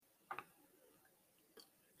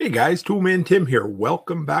Hey guys, Toolman Tim here.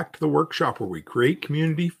 Welcome back to the workshop where we create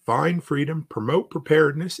community, find freedom, promote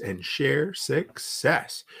preparedness, and share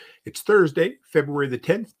success. It's Thursday, February the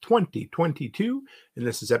 10th, 2022, and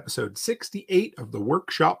this is episode 68 of the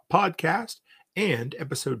Workshop Podcast and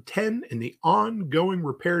episode 10 in the ongoing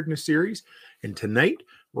Repairedness series. And tonight,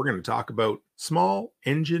 we're going to talk about small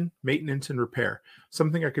engine maintenance and repair,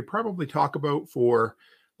 something I could probably talk about for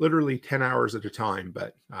literally 10 hours at a time,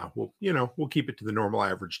 but we'll keep it to the normal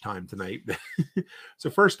average time tonight. So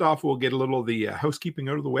first off, we'll get a little of the housekeeping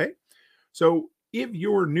out of the way. So if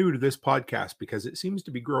you're new to this podcast, because it seems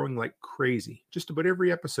to be growing like crazy, just about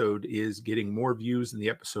every episode is getting more views than the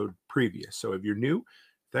episode previous. So if you're new,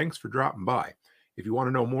 thanks for dropping by. If you want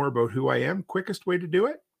to know more about who I am, quickest way to do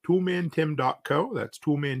it, toolmantim.co. That's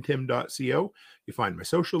toolmantim.co. You find my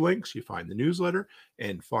social links, you find the newsletter,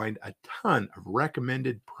 and find a ton of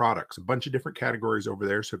recommended products, a bunch of different categories over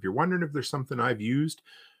there. So if you're wondering if there's something I've used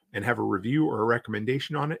and have a review or a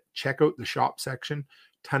recommendation on it, check out the shop section.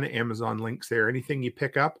 Ton of Amazon links there. Anything you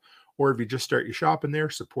pick up, or if you just start your shop in there,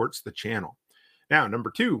 supports the channel. Now, number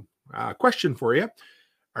two, question for you.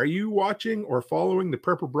 Are you watching or following the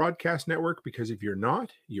Prepper Broadcast Network? Because if you're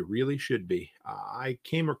not, you really should be. I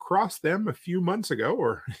came across them a few months ago,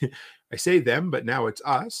 or I say them, but now it's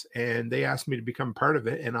us, and they asked me to become part of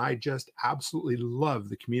it, and I just absolutely love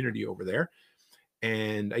the community over there.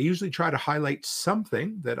 And I usually try to highlight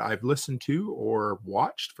something that I've listened to or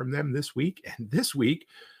watched from them this week, and this week,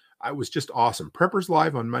 I was just awesome. Preppers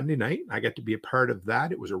Live on Monday night. I got to be a part of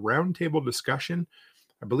that. It was a roundtable discussion.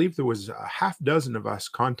 I believe there was a half dozen of us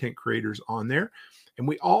content creators on there, and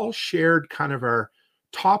we all shared kind of our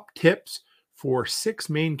top tips for 6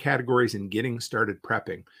 main categories in getting started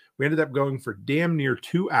prepping. We ended up going for damn near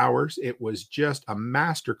 2 hours. It was just a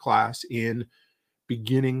masterclass in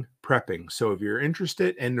beginning prepping. So if you're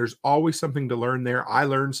interested, and there's always something to learn there, I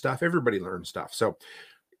learned stuff, everybody learns stuff. So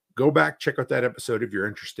go back, check out that episode if you're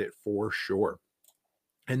interested for sure.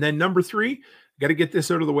 And then number 3, got to get this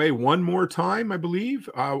out of the way one more time, I believe.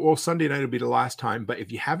 Sunday night will be the last time. But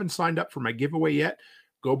if you haven't signed up for my giveaway yet,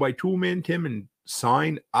 go by Toolman Tim and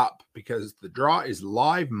sign up, because the draw is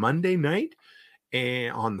live Monday night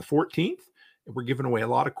and on the 14th. And we're giving away a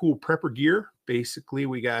lot of cool prepper gear. Basically,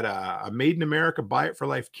 we got a Made in America Buy It for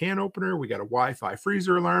Life can opener. We got a Wi-Fi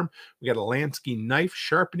freezer alarm. We got a Lansky knife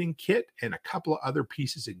sharpening kit and a couple of other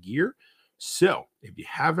pieces of gear. So if you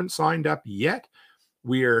haven't signed up yet,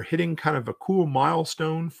 we are hitting kind of a cool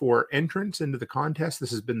milestone for entrance into the contest. This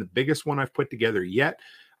has been the biggest one I've put together yet.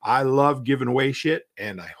 I love giving away shit,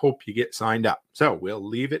 and I hope you get signed up. So we'll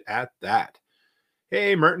leave it at that.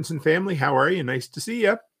 Hey, Martinson family, how are you? Nice to see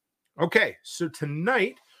you. Okay, so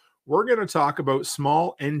tonight we're going to talk about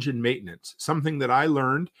small engine maintenance, something that I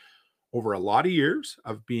learned over a lot of years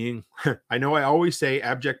of being, I know I always say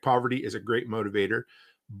abject poverty is a great motivator,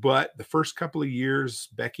 but the first couple of years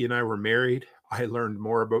Becky and I were married, I learned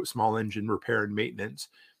more about small engine repair and maintenance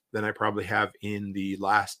than I probably have in the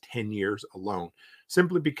last 10 years alone,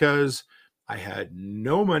 simply because I had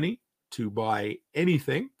no money to buy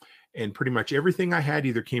anything. And pretty much everything I had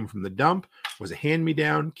either came from the dump, was a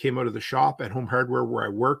hand-me-down, came out of the shop at Home Hardware where I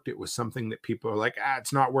worked. It was something that people are like,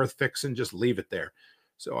 it's not worth fixing, just leave it there.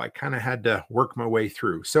 So I kind of had to work my way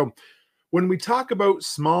through. So when we talk about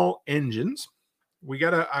small engines, we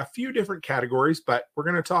got a few different categories, but we're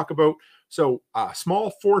going to talk about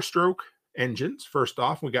small 4-stroke engines. First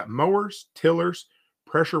off, we got mowers, tillers,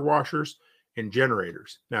 pressure washers, and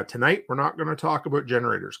generators. Now, tonight, we're not going to talk about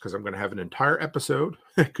generators because I'm going to have an entire episode.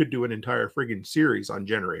 I could do an entire friggin' series on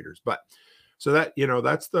generators. But so that,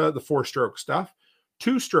 that's the 4-stroke stuff.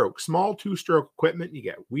 2-stroke, small 2-stroke equipment. You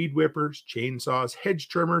get weed whippers, chainsaws, hedge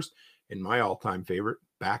trimmers, and my all-time favorite,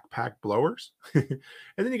 backpack blowers. And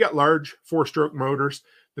then you got large 4-stroke motors.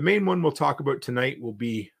 The main one we'll talk about tonight will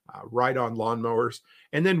be ride-on lawnmowers,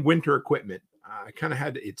 and then winter equipment. I kind of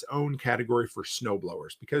had its own category for snow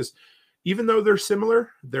blowers, because even though they're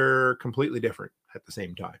similar, they're completely different at the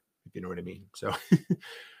same time, if you know what I mean. So,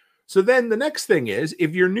 so then the next thing is,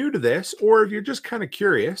 if you're new to this, or if you're just kind of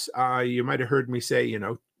curious, you might have heard me say,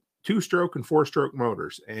 2-stroke and 4-stroke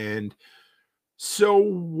motors. And so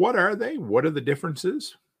what are they? What are the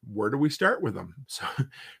differences? Where do we start with them?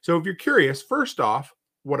 So if you're curious, first off,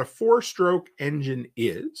 what a 4-stroke engine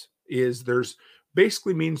is there's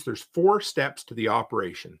 4 steps to the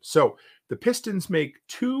operation. So the pistons make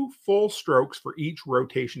 2 full strokes for each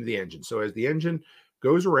rotation of the engine. So as the engine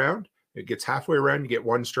goes around, it gets halfway around, you get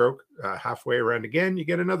 1 stroke, halfway around again, you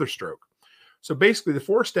get another stroke. So basically the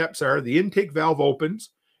 4 steps are: the intake valve opens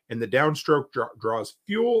and the downstroke draws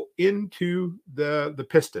fuel into the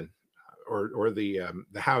piston or the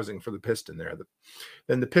housing for the piston there.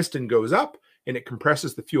 Then the piston goes up and it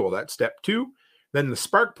compresses the fuel. That's step 2. Then the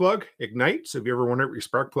spark plug ignites. So if you ever wonder what your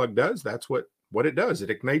spark plug does, that's what it does. It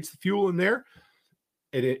ignites the fuel in there.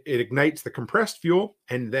 It ignites the compressed fuel,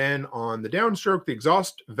 and then on the downstroke, the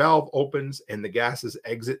exhaust valve opens and the gases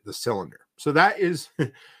exit the cylinder. So that is,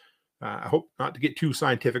 I hope not to get too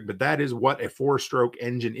scientific, but that is what a 4-stroke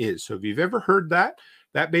engine is. So if you've ever heard that,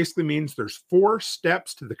 that basically means there's 4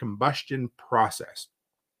 steps to the combustion process.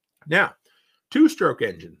 Now, 2-stroke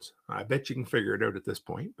engines, I bet you can figure it out at this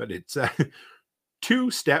point, but it's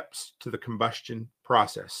 2 steps to the combustion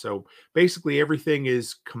process. So basically everything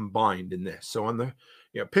is combined in this. So on the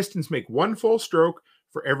pistons make 1 full stroke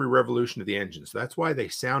for every revolution of the engine. So that's why they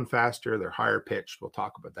sound faster. They're higher pitched. We'll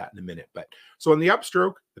talk about that in a minute. But so on the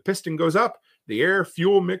upstroke, the piston goes up, the air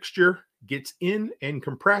fuel mixture gets in and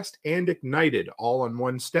compressed and ignited all on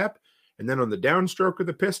 1 step. And then on the downstroke of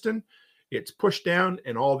the piston, it's pushed down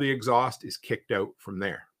and all the exhaust is kicked out from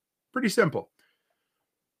there. Pretty simple.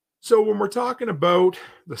 So when we're talking about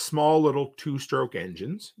the small little 2-stroke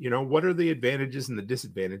engines, what are the advantages and the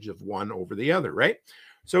disadvantages of one over the other, right?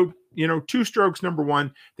 So, 2 strokes, number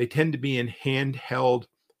one, they tend to be in handheld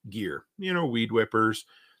gear, weed whippers,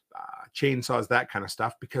 chainsaws, that kind of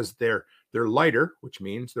stuff, because they're lighter, which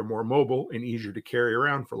means they're more mobile and easier to carry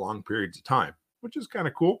around for long periods of time, which is kind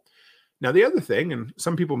of cool. Now, the other thing, and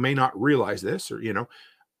some people may not realize this, or,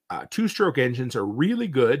 2-stroke engines are really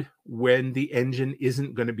good when the engine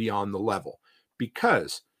isn't going to be on the level,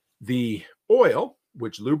 because the oil,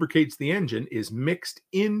 which lubricates the engine, is mixed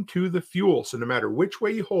into the fuel. So no matter which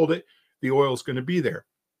way you hold it, the oil is going to be there.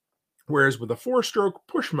 Whereas with a 4-stroke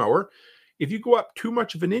push mower, if you go up too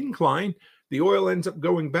much of an incline, the oil ends up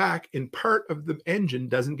going back and part of the engine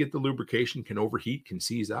doesn't get the lubrication, can overheat, can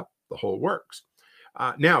seize up, the whole works.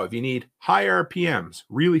 Now, if you need high RPMs,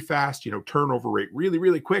 really fast, turnover rate, really,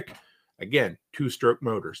 really quick, again, 2-stroke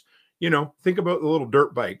motors. Think about the little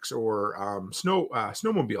dirt bikes or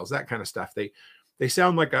snowmobiles, that kind of stuff. They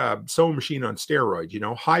sound like a sewing machine on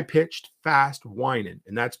steroids, high-pitched, fast, whining,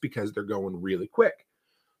 and that's because they're going really quick.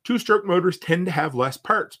 2-stroke motors tend to have less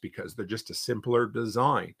parts because they're just a simpler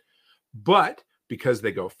design. But because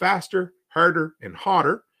they go faster, harder, and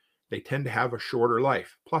hotter, they tend to have a shorter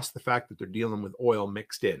life, plus the fact that they're dealing with oil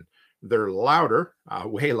mixed in. They're louder,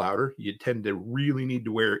 way louder. You tend to really need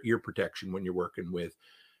to wear ear protection when you're working with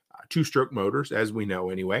 2-stroke motors, as we know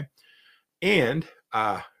anyway. And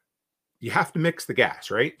you have to mix the gas,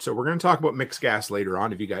 right? So we're going to talk about mixed gas later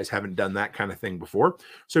on if you guys haven't done that kind of thing before.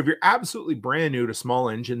 So if you're absolutely brand new to small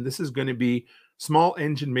engine, this is going to be Small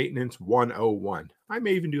Engine Maintenance 101. I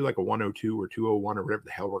may even do like a 102 or 201 or whatever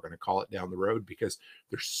the hell we're going to call it down the road, because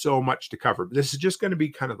there's so much to cover. But this is just going to be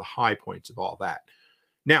kind of the high points of all that.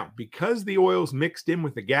 Now, because the oil's mixed in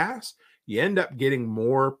with the gas, you end up getting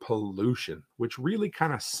more pollution, which really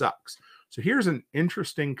kind of sucks. So here's an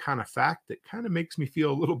interesting kind of fact that kind of makes me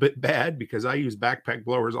feel a little bit bad, because I use backpack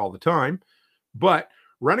blowers all the time. But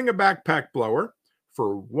running a backpack blower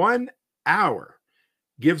for 1 hour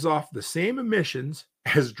gives off the same emissions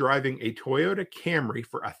as driving a Toyota Camry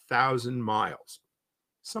for 1,000 miles.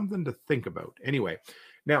 Something to think about. Anyway,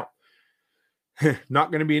 now,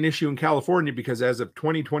 not going to be an issue in California, because as of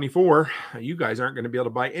 2024, you guys aren't going to be able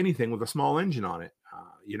to buy anything with a small engine on it.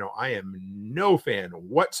 I am no fan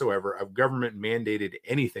whatsoever of government mandated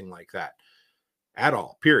anything like that at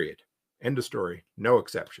all, period. End of story. No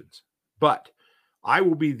exceptions. But I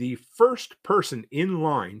will be the first person in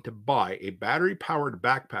line to buy a battery-powered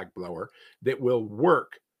backpack blower that will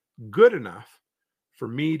work good enough for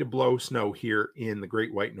me to blow snow here in the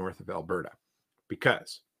Great White North of Alberta,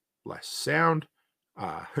 because less sound,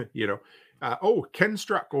 Ken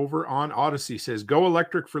Struck over on Odyssey says, go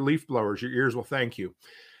electric for leaf blowers. Your ears will thank you.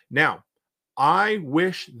 Now, I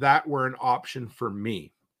wish that were an option for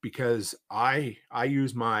me, because I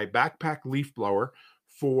use my backpack leaf blower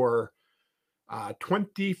for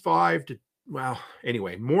 25 to,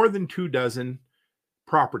 more than 2 dozen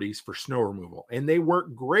properties for snow removal. And they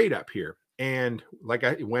work great up here. And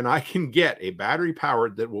when I can get a battery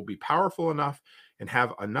powered that will be powerful enough and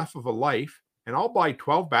have enough of a life, and I'll buy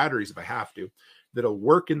 12 batteries if I have to, that'll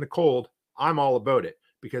work in the cold, I'm all about it.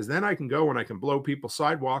 Because then I can go and I can blow people's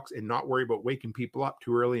sidewalks and not worry about waking people up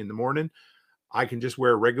too early in the morning. I can just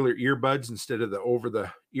wear regular earbuds instead of the over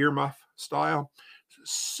the earmuff style.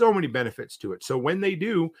 So many benefits to it. So when they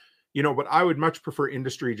do, but I would much prefer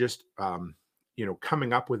industry just,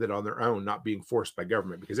 coming up with it on their own, not being forced by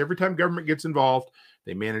government, because every time government gets involved,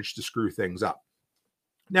 they manage to screw things up.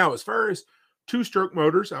 Now, as far as 2-stroke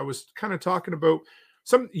motors, I was kind of talking about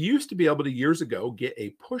you used to be able to years ago get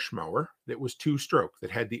a push mower that was 2-stroke,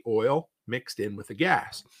 that had the oil mixed in with the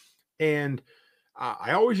gas. And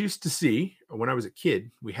I always used to see, when I was a kid,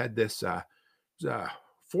 we had this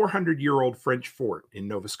 400-year-old French fort in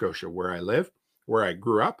Nova Scotia where I live, where I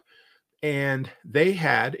grew up. And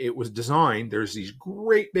it was designed, there's these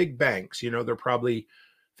great big banks, they're probably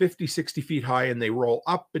 50, 60 feet high, and they roll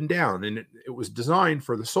up and down. And it was designed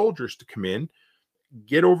for the soldiers to come in,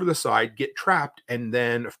 get over the side, get trapped. And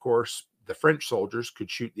then, of course, the French soldiers could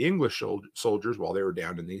shoot the English soldiers while they were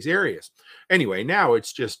down in these areas. Anyway, now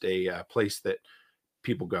it's just a place that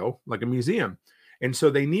people go, like a museum. And so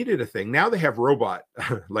they needed a thing. Now they have robot,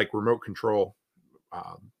 like remote control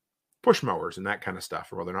push mowers and that kind of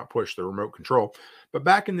stuff. Well, they're not push, they're remote control. But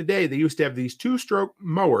back in the day, they used to have these 2-stroke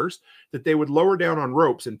mowers that they would lower down on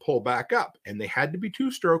ropes and pull back up. And they had to be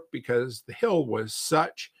 2-stroke because the hill was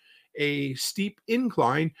such a steep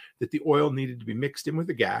incline that the oil needed to be mixed in with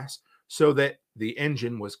the gas so that the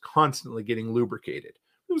engine was constantly getting lubricated.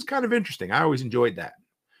 It was kind of interesting. I always enjoyed that.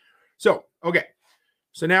 So, okay.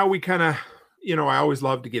 So now we kind of, I always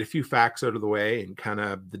love to get a few facts out of the way and kind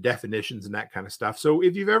of the definitions and that kind of stuff. So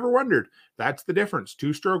if you've ever wondered, that's the difference.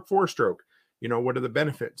 2-stroke, 4-stroke. What are the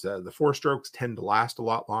benefits? The 4-strokes tend to last a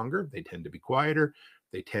lot longer. They tend to be quieter.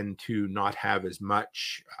 They tend to not have as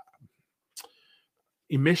much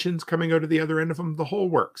emissions coming out of the other end of them. The whole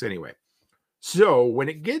works anyway. So when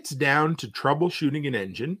it gets down to troubleshooting an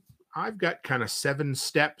engine, I've got kind of 7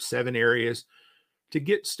 steps, 7 areas to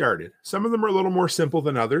get started. Some of them are a little more simple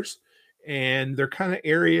than others. And they're kind of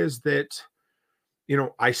areas that,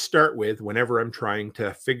 I start with whenever I'm trying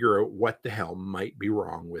to figure out what the hell might be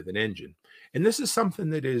wrong with an engine. And this is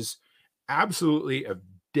something that is absolutely of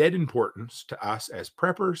dead importance to us as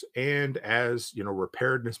preppers and as,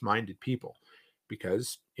 repairedness minded people.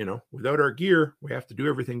 Because, without our gear, we have to do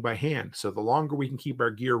everything by hand. So the longer we can keep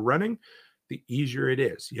our gear running, the easier it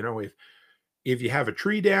is. If you have a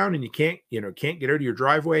tree down and you can't get out of your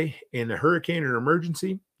driveway in a hurricane or an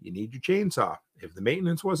emergency, you need your chainsaw. If the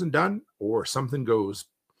maintenance wasn't done or something goes,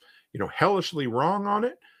 hellishly wrong on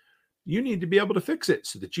it, you need to be able to fix it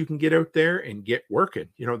so that you can get out there and get working,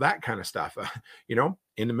 that kind of stuff.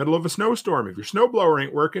 In the middle of a snowstorm, if your snowblower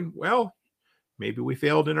ain't working, well, maybe we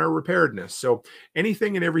failed in our repairedness. So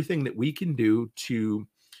anything and everything that we can do to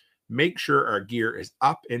make sure our gear is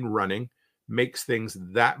up and running makes things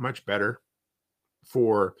that much better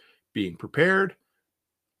for being prepared,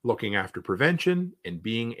 looking after prevention, and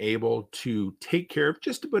being able to take care of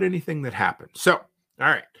just about anything that happens. So, all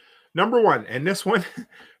right, number 1, and this one,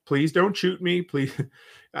 please don't shoot me, please.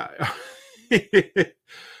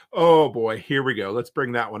 Oh boy, here we go. Let's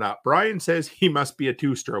bring that one up. Brian says he must be a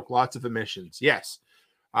 2-stroke, lots of emissions. Yes,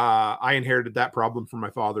 I inherited that problem from my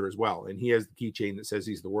father as well, and he has the keychain that says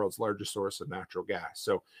he's the world's largest source of natural gas.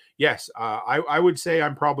 So yes, I would say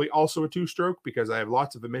I'm probably also a 2-stroke because I have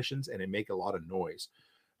lots of emissions and I make a lot of noise.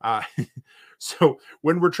 So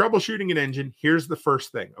when we're troubleshooting an engine, here's the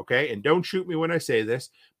first thing, okay? And don't shoot me when I say this,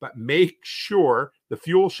 but make sure the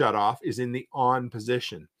fuel shutoff is in the on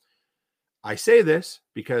position. I say this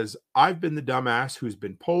because I've been the dumbass who's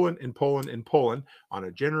been pulling and pulling and pulling on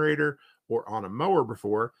a generator or on a mower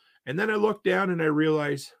before. And then I look down and I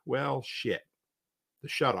realize, well, shit, the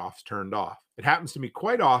shutoff's turned off. It happens to me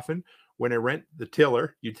quite often when I rent the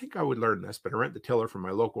tiller. You'd think I would learn this, but I rent the tiller from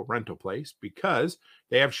my local rental place because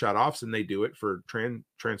they have shutoffs and they do it for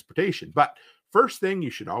transportation. But first thing you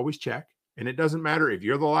should always check, and it doesn't matter if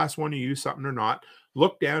you're the last one to use something or not,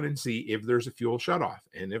 look down and see if there's a fuel shutoff.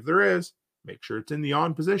 And if there is, make sure it's in the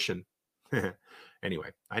on position. Anyway,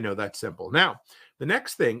 I know that's simple. Now, the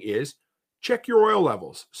next thing is check your oil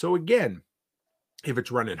levels. So again, if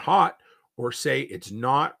it's running hot or say it's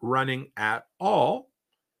not running at all,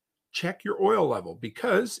 check your oil level,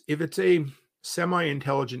 because if it's a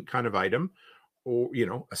semi-intelligent kind of item, or,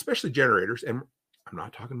 especially generators, and I'm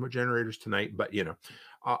not talking about generators tonight, but,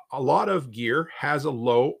 a lot of gear has a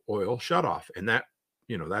low oil shutoff, and that,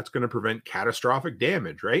 that's going to prevent catastrophic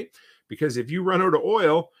damage, right? Because if you run out of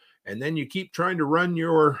oil and then you keep trying to run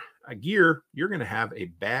your gear, you're going to have a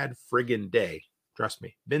bad friggin' day. Trust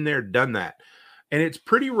me, been there, done that. And it's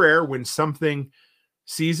pretty rare when something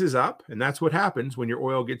seizes up, and that's what happens when your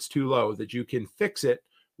oil gets too low, that you can fix it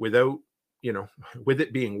without, with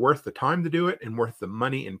it being worth the time to do it and worth the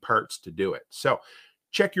money and parts to do it. So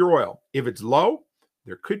check your oil. If it's low,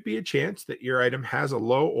 there could be a chance that your item has a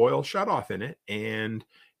low oil shutoff in it, and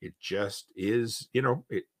it just is,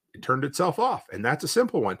 it turned itself off. And that's a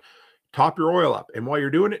simple one. Top your oil up. And while you're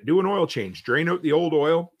doing it, do an oil change. Drain out the old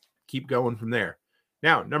oil. Keep going from there.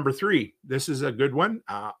 Now, number 3, this is a good one.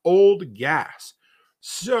 Old gas.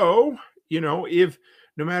 So, if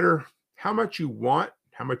no matter how much you want,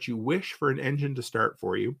 how much you wish for an engine to start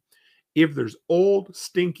for you, If there's old,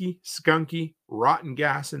 stinky, skunky, rotten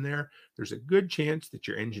gas in there, there's a good chance that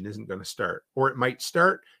your engine isn't going to start, or it might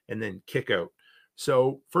start and then kick out.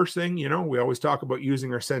 So first thing, we always talk about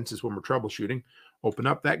using our senses when we're troubleshooting. Open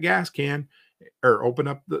up that gas can, or open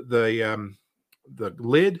up the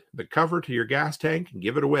lid, the cover to your gas tank, and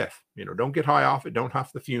give it a whiff. Don't get high off it, don't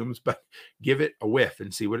huff the fumes, but give it a whiff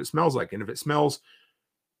and see what it smells like. And if it smells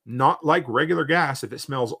not like regular gas, if it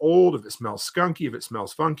smells old, if it smells skunky, if it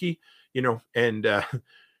smells funky, and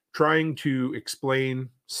trying to explain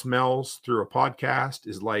smells through a podcast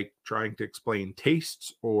is like trying to explain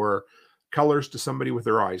tastes or colors to somebody with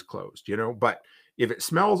their eyes closed, but if it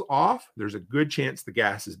smells off, there's a good chance the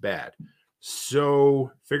gas is bad.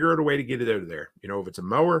 So figure out a way to get it out of there. If it's a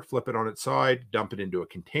mower, flip it on its side, dump it into a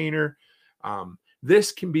container.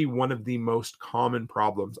 This can be one of the most common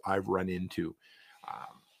problems I've run into.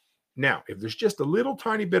 Now, if there's just a little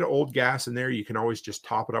tiny bit of old gas in there, you can always just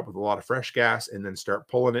top it up with a lot of fresh gas and then start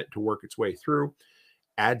pulling it to work its way through.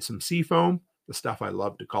 Add some seafoam, the stuff I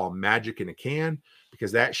love to call magic in a can,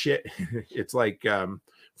 because that shit, it's like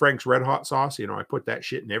Frank's Red Hot sauce. I put that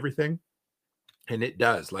shit in everything, and it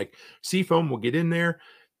does. Like, seafoam will get in there,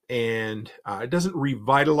 and it doesn't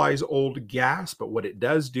revitalize old gas, but what it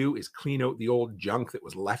does do is clean out the old junk that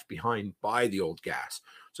was left behind by the old gas.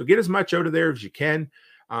 So get as much out of there as you can.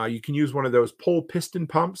 You can use one of those pull piston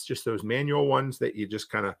pumps, just those manual ones that you just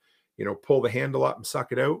kind of, pull the handle up and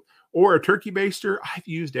suck it out, or a turkey baster. I've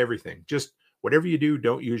used everything. Just whatever you do,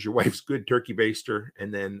 don't use your wife's good turkey baster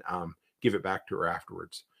and then give it back to her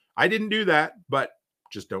afterwards. I didn't do that, but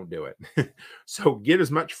just don't do it. So get as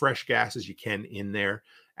much fresh gas as you can in there.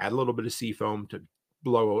 Add a little bit of seafoam to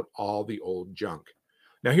blow out all the old junk.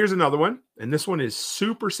 Now, here's another one, and this one is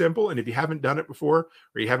super simple. And if you haven't done it before,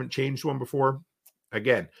 or you haven't changed one before,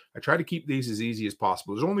 again, I try to keep these as easy as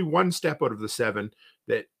possible. There's only one step out of the 7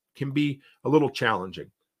 that can be a little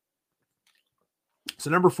challenging. So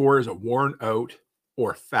number 4 is a worn out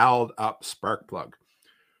or fouled up spark plug.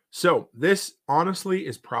 So this honestly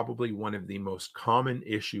is probably one of the most common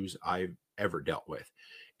issues I've ever dealt with.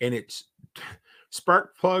 And it's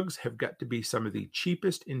spark plugs have got to be some of the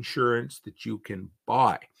cheapest insurance that you can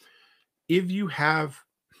buy. If you have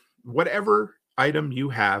whatever item you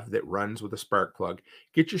have that runs with a spark plug,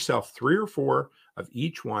 get yourself 3 or 4 of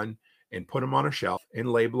each one and put them on a shelf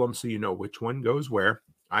and label them so you know which one goes where.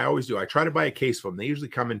 I always do. I try to buy a case of them. They usually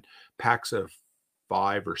come in packs of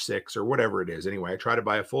 5 or 6 or whatever it is. Anyway, I try to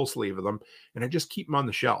buy a full sleeve of them, and I just keep them on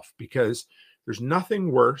the shelf, because there's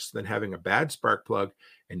nothing worse than having a bad spark plug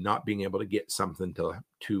and not being able to get something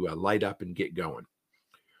to light up and get going.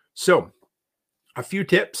 So a few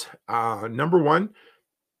tips. Number 1,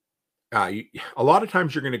 a lot of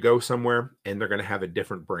times you're going to go somewhere and they're going to have a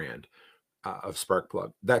different brand of spark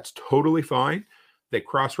plug. That's totally fine. They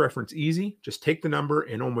cross-reference easy. Just take the number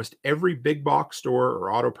in almost every big box store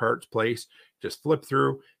or auto parts place. Just flip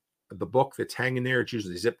through the book that's hanging there. It's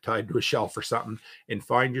usually zip tied to a shelf or something, and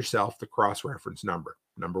find yourself the cross-reference number.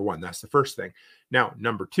 Number 1, that's the first thing. Now,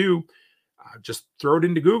 number 2, just throw it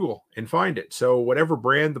into Google and find it. So whatever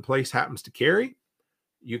brand the place happens to carry,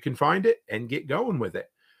 you can find it and get going with it.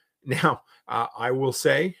 Now, I will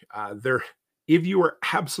say if you are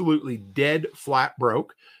absolutely dead flat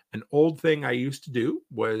broke, an old thing I used to do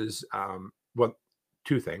was,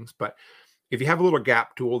 2 things, but if you have a little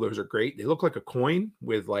gap tool, those are great. They look like a coin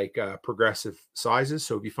with like progressive sizes.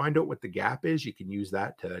 So if you find out what the gap is, you can use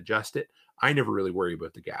that to adjust it. I never really worry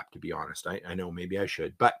about the gap, to be honest. I know maybe I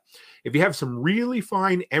should, but if you have some really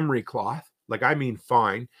fine emery cloth, like I mean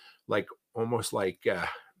fine, like almost like,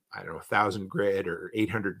 I don't know, 1,000 grit or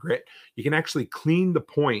 800 grit, you can actually clean the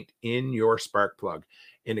point in your spark plug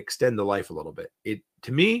and extend the life a little bit.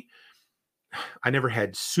 To me, I never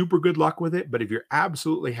had super good luck with it, but if you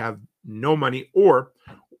absolutely have no money, or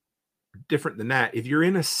different than that, if you're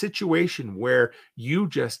in a situation where you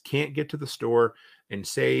just can't get to the store and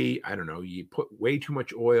say, I don't know, you put way too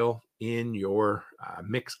much oil in your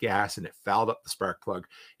mixed gas and it fouled up the spark plug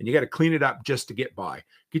and you got to clean it up just to get by,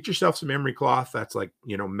 get yourself some emery cloth. That's like,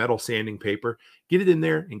 metal sanding paper, get it in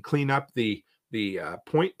there and clean up the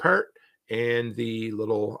point part and the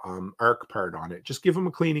little arc part on it. Just give them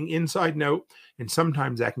a cleaning inside and out, and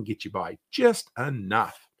sometimes that can get you by just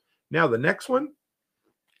enough. Now, the next one,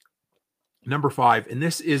 number 5, and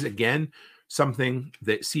this is, again, something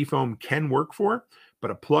that seafoam can work for,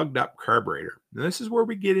 but a plugged up carburetor. Now, this is where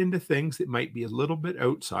we get into things that might be a little bit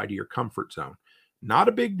outside of your comfort zone. Not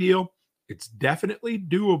a big deal. It's definitely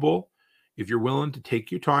doable if you're willing to take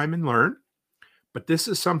your time and learn. But this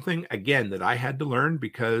is something, again, that I had to learn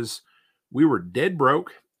because we were dead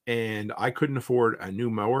broke and I couldn't afford a new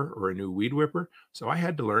mower or a new weed whipper. So I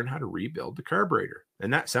had to learn how to rebuild the carburetor.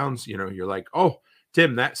 And that sounds, you're like, oh,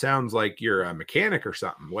 Tim, that sounds like you're a mechanic or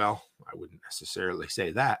something. Well, I wouldn't necessarily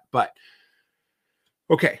say that, but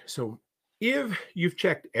okay. So if you've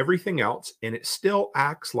checked everything else and it still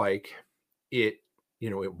acts like it,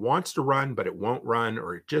 it wants to run, but it won't run,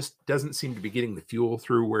 or it just doesn't seem to be getting the fuel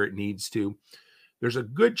through where it needs to, there's a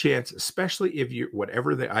good chance, especially if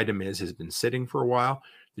whatever the item is has been sitting for a while,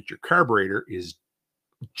 that your carburetor is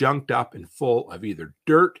junked up and full of either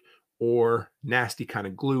dirt or nasty kind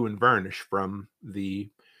of glue and varnish from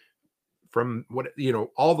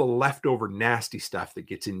all the leftover nasty stuff that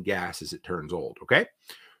gets in gas as it turns old. Okay.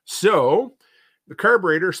 So the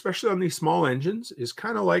carburetor, especially on these small engines, is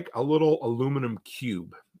kind of like a little aluminum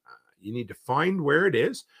cube. You need to find where it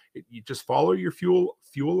is. You just follow your fuel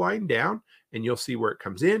line down and you'll see where it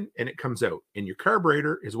comes in and it comes out. And your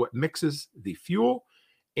carburetor is what mixes the fuel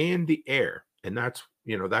and the air. And that's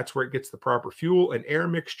where it gets the proper fuel and air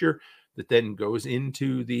mixture that then goes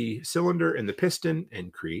into the cylinder and the piston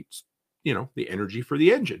and creates, the energy for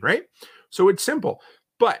the engine, right? So it's simple.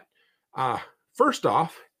 But first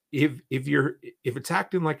off, if it's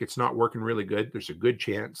acting like it's not working really good, there's a good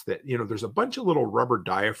chance that, there's a bunch of little rubber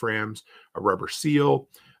diaphragms, a rubber seal,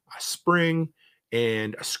 a spring,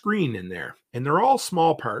 and a screen in there. And they're all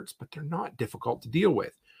small parts, but they're not difficult to deal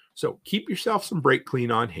with. So keep yourself some brake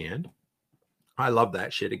clean on hand. I love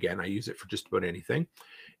that shit. Again, I use it for just about anything.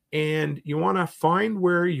 And you want to find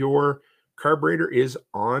where your carburetor is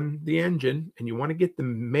on the engine, and you want to get the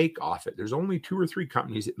make off it. There's only 2 or 3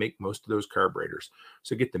 companies that make most of those carburetors.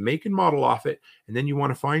 So get the make and model off it, and then you want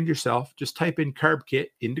to find yourself, just type in carb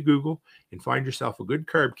kit into Google and find yourself a good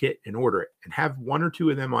carb kit and order it, and have 1 or 2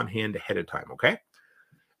 of them on hand ahead of time. Okay.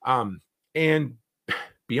 And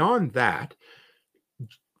beyond that,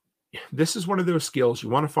 this is one of those skills you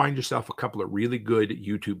want to find yourself a couple of really good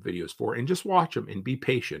YouTube videos for, and just watch them and be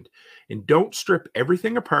patient, and don't strip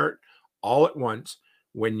everything apart all at once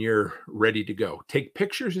when you're ready to go. Take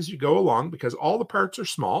pictures as you go along, because all the parts are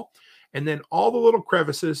small, and then all the little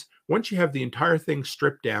crevices, once you have the entire thing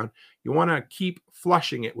stripped down, you want to keep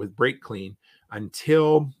flushing it with brake clean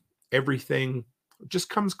until everything just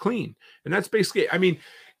comes clean. And that's basically it.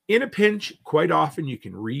 In a pinch, quite often you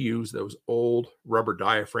can reuse those old rubber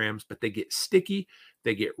diaphragms, but they get sticky,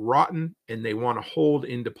 they get rotten, and they want to hold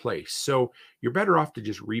into place. So you're better off to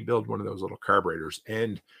just rebuild one of those little carburetors.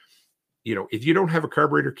 And if you don't have a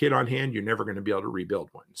carburetor kit on hand, you're never going to be able to rebuild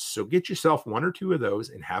one. So get yourself 1 or 2 of those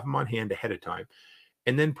and have them on hand ahead of time,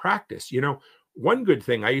 and then practice. One good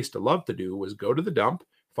thing I used to love to do was go to the dump,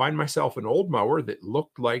 find myself an old mower that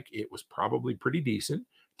looked like it was probably pretty decent,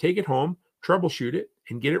 take it home, troubleshoot it,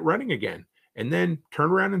 and get it running again, and then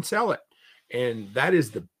turn around and sell it. And that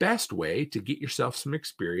is the best way to get yourself some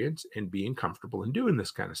experience and being comfortable in doing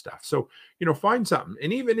this kind of stuff. So, find something.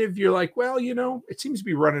 And even if you're like, well, it seems to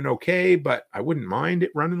be running okay, but I wouldn't mind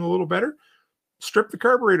it running a little better, strip the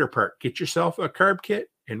carburetor apart, get yourself a carb kit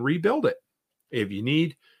and rebuild it. If you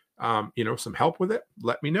need, some help with it,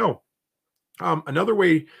 let me know. Another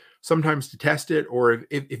way sometimes to test it, or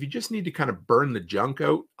if you just need to kind of burn the junk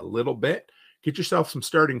out a little bit, get yourself some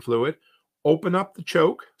starting fluid, open up the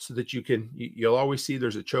choke so that you'll always see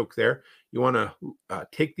there's a choke there. You want to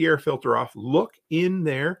take the air filter off, look in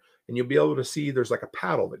there, and you'll be able to see there's like a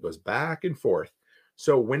paddle that goes back and forth.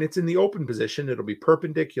 So when it's in the open position, it'll be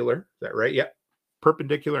perpendicular. Is that right? Yep.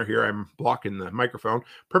 Perpendicular here. I'm blocking the microphone.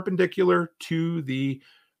 Perpendicular to the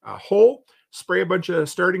hole. Spray a bunch of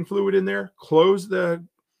starting fluid in there, close the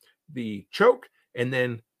choke, and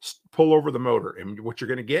then pull over the motor. And what you're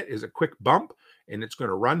going to get is a quick bump, and it's going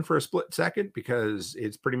to run for a split second, because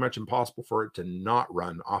it's pretty much impossible for it to not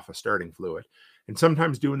run off of starting fluid. And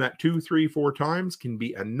sometimes doing that 2, 3, 4 times can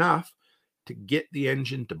be enough to get the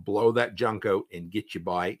engine to blow that junk out and get you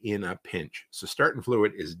by in a pinch. So starting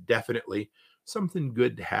fluid is definitely something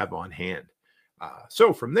good to have on hand.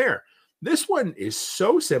 So from there, this one is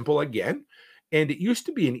so simple again, and it used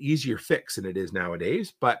to be an easier fix than it is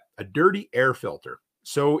nowadays, but a dirty air filter.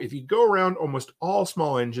 So if you go around, almost all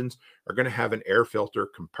small engines are going to have an air filter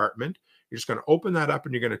compartment. You're just going to open that up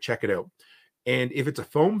and you're going to check it out. And if it's a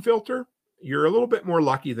foam filter, you're a little bit more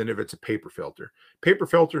lucky than if it's a paper filter. Paper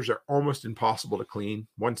filters are almost impossible to clean.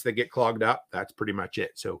 Once they get clogged up, that's pretty much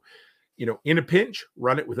it. So, in a pinch,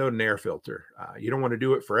 run it without an air filter. You don't want to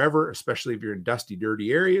do it forever, especially if you're in dusty,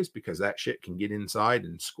 dirty areas, because that shit can get inside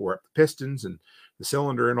and score up the pistons and the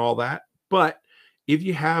cylinder and all that. But if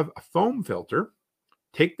you have a foam filter,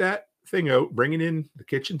 take that thing out, bring it in the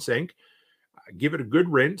kitchen sink, give it a good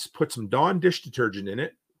rinse, put some Dawn dish detergent in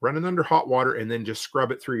it, run it under hot water, and then just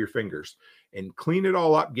scrub it through your fingers and clean it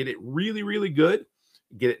all up. Get it really, really good.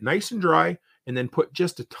 Get it nice and dry, and then put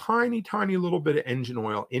just a tiny, tiny little bit of engine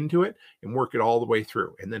oil into it and work it all the way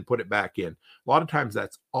through, and then put it back in. A lot of times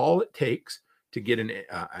that's all it takes to get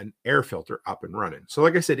an air filter up and running. So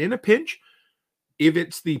like I said, in a pinch, if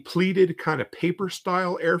it's the pleated kind of paper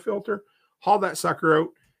style air filter, haul that sucker out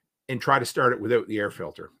and try to start it without the air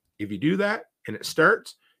filter. If you do that and it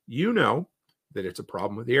starts, you know that it's a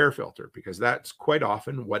problem with the air filter, because that's quite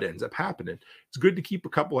often what ends up happening. It's good to keep a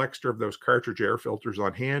couple extra of those cartridge air filters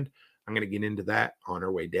on hand. I'm going to get into that on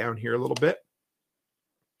our way down here a little bit.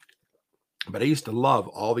 But I used to love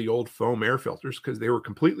all the old foam air filters because they were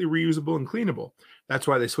completely reusable and cleanable. That's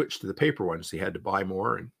why they switched to the paper ones. So you had to buy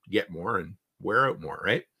more and get more and wear out more,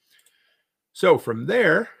 right? So from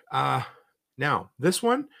there, now this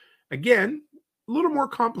one, again, a little more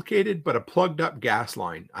complicated, but a plugged up gas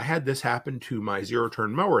line. I had this happen to my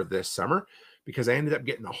zero-turn mower this summer because I ended up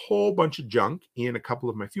getting a whole bunch of junk in a couple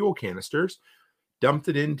of my fuel canisters, dumped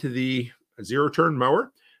it into the zero-turn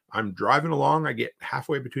mower. I'm driving along. I get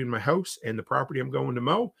halfway between my house and the property I'm going to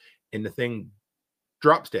mow, and the thing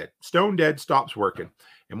drops dead, stone dead, stops working.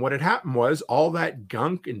 And what had happened was all that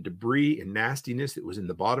gunk and debris and nastiness that was in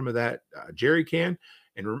the bottom of that jerry can,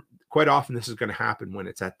 and quite often this is going to happen when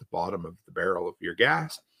it's at the bottom of the barrel of your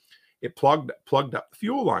gas, it plugged up the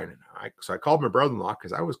fuel line. And so I called my brother-in-law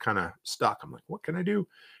because I was kind of stuck. I'm like, what can I do?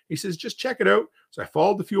 He says, just check it out. So I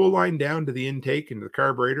followed the fuel line down to the intake into the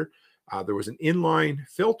carburetor. There was an inline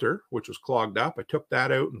filter, which was clogged up. I took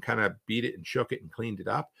that out and kind of beat it and shook it and cleaned it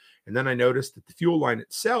up. And then I noticed that the fuel line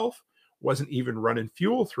itself wasn't even running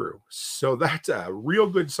fuel through. So that's a real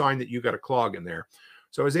good sign that you got a clog in there.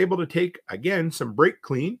 So I was able to take, again, some brake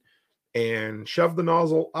clean and shove the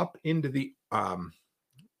nozzle up into the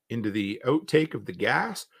outtake of the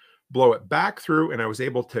gas, blow it back through, and I was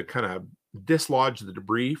able to kind of dislodge the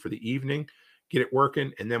debris for the evening, get it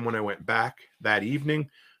working. And then when I went back that evening,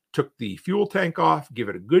 took the fuel tank off, give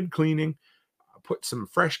it a good cleaning, put some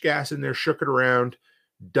fresh gas in there, shook it around,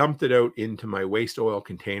 dumped it out into my waste oil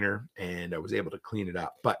container, and I was able to clean it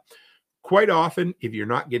up. But quite often, if you're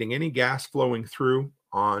not getting any gas flowing through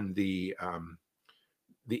on the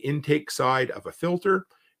intake side of a filter,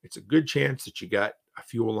 it's a good chance that you got a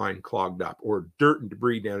fuel line clogged up or dirt and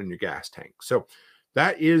debris down in your gas tank. So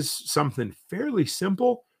that is something fairly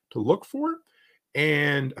simple to look for.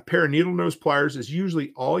 And a pair of needle nose pliers is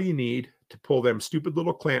usually all you need to pull them stupid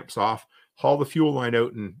little clamps off, haul the fuel line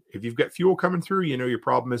out. And if you've got fuel coming through, you know your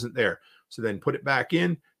problem isn't there. So then put it back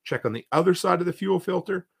in, check on the other side of the fuel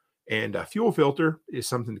filter. And a fuel filter is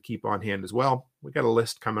something to keep on hand as well. We got a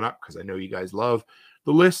list coming up because I know you guys love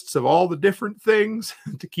the lists of all the different things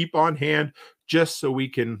to keep on hand just so we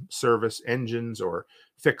can service engines or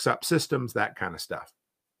fix up systems, that kind of stuff.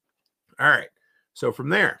 All right. So from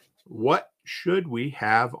there, what should we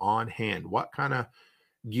have on hand? What kind of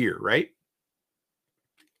gear, right?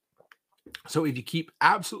 So if you keep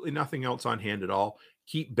absolutely nothing else on hand at all,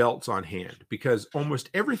 keep belts on hand, because almost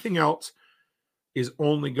everything else is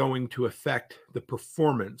only going to affect the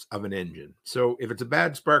performance of an engine. So if it's a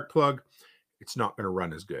bad spark plug, it's not going to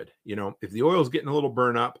run as good. You know, if the oil's getting a little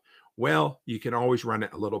burn up, well, you can always run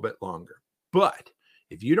it a little bit longer. But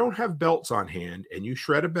if you don't have belts on hand and you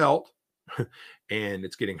shred a belt, and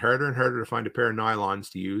it's getting harder and harder to find a pair of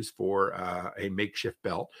nylons to use for a makeshift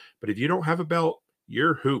belt. But if you don't have a belt,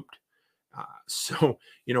 you're hooped. So,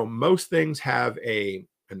 you know, most things have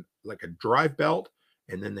like a drive belt,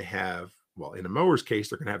 and then they have, well, in a mower's case,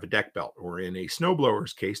 they're going to have a deck belt, or in a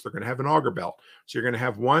snowblower's case, they're going to have an auger belt. So you're going to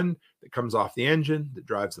have one that comes off the engine that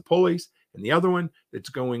drives the pulleys, and the other one that's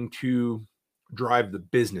going to drive the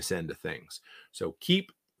business end of things. So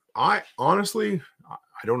I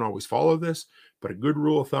don't always follow this, but a good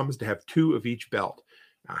rule of thumb is to have two of each belt.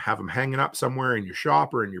 Have them hanging up somewhere in your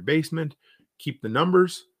shop or in your basement. Keep the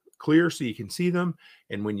numbers clear so you can see them.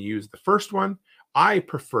 And when you use the first one, I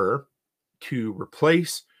prefer to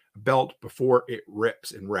replace a belt before it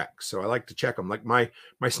rips and wrecks. So I like to check them. Like my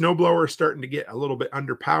snowblower is starting to get a little bit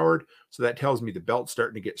underpowered. So that tells me the belt's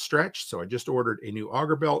starting to get stretched. So I just ordered a new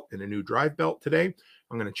auger belt and a new drive belt today.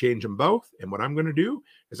 I'm going to change them both. And what I'm going to do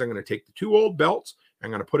is I'm going to take the two old belts, I'm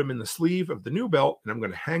going to put them in the sleeve of the new belt, and I'm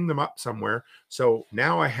going to hang them up somewhere. So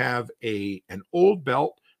now I have an old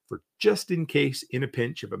belt for just in case in a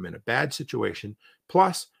pinch if I'm in a bad situation.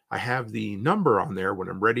 Plus, I have the number on there when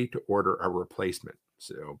I'm ready to order a replacement.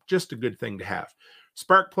 So just a good thing to have.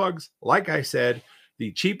 Spark plugs, like I said,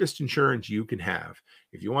 the cheapest insurance you can have.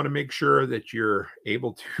 If you want to make sure that you're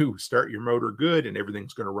able to start your motor good and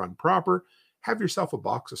everything's going to run proper, have yourself a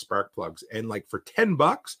box of spark plugs. And like for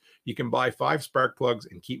 $10, you can buy 5 spark plugs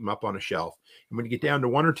and keep them up on a shelf. And when you get down to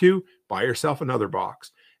 1 or 2, buy yourself another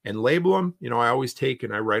box and label them. I always take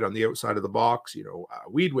and I write on the outside of the box,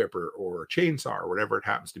 weed whipper or chainsaw or whatever it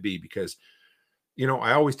happens to be, because,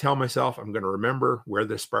 I always tell myself I'm going to remember where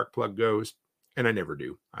this spark plug goes. And I never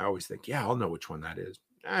do. I always think, yeah, I'll know which one that is.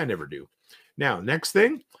 I never do. Now, next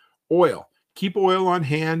thing, oil. Keep oil on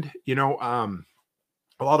hand.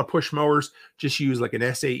 A lot of push mowers just use like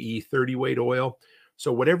an SAE 30 weight oil.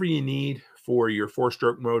 So whatever you need for your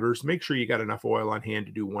 4-stroke motors, make sure you got enough oil on hand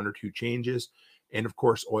to do 1 or 2 changes. And of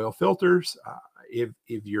course, oil filters, if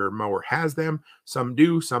your mower has them. Some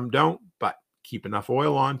do, some don't, but keep enough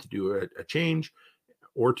oil on to do a change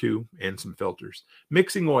or 2 and some filters.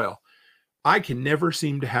 Mixing oil. I can never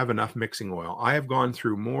seem to have enough mixing oil. I have gone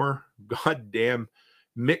through more goddamn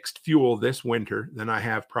mixed fuel this winter than I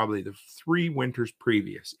have probably the 3 winters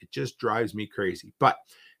previous. It just drives me crazy. But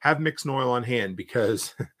have mixing oil on hand,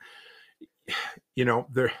 because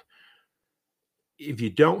if you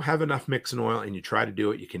don't have enough mixing oil and you try to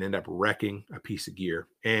do it, you can end up wrecking a piece of gear,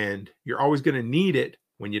 and you're always going to need it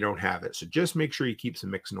when you don't have it. So just make sure you keep some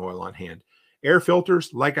mixing oil on hand. Air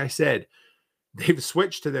filters, like I said, they've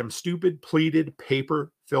switched to them stupid pleated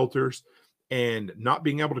paper filters, and not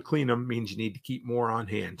being able to clean them means you need to keep more on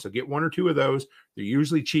hand. So get 1 or 2 of those. They're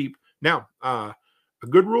usually cheap. Now, a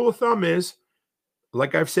good rule of thumb is,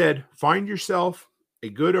 like I've said, find yourself a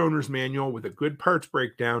good owner's manual with a good parts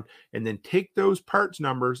breakdown, and then take those parts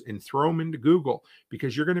numbers and throw them into Google,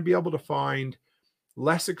 because you're going to be able to find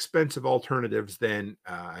less expensive alternatives than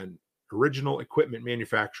an original equipment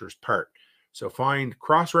manufacturer's part. So find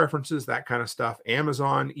cross references, that kind of stuff,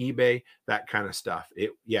 Amazon, eBay, that kind of stuff.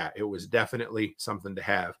 It was definitely something to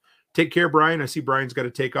have. Take care, Brian. I see Brian's got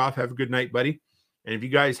to take off. Have a good night, buddy. And if you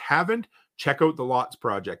guys haven't, check out the Lots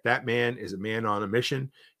Project. That man is a man on a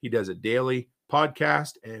mission. He does a daily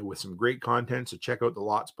podcast and with some great content. So check out the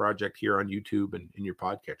Lots Project here on YouTube and in your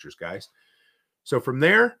podcatchers, guys. So from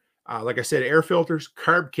there, like I said, air filters,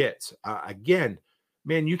 carb kits. Again,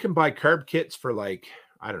 man, you can buy carb kits for like,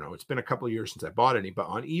 I don't know, it's been a couple of years since I bought any, but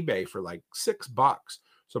on eBay for like $6.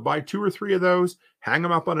 So buy 2 or 3 of those, hang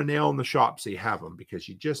them up on a nail in the shop so you have them, because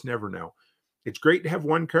you just never know. It's great to have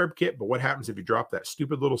one carb kit, but what happens if you drop that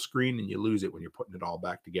stupid little screen and you lose it when you're putting it all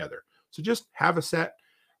back together? So just have a set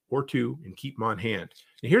or 2 and keep them on hand.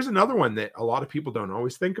 And here's another one that a lot of people don't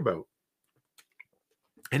always think about,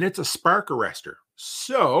 and it's a spark arrestor.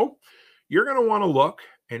 So you're going to want to look,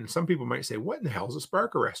 and some people might say, what in the hell is a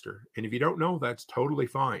spark arrestor? And if you don't know, that's totally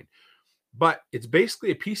fine. But it's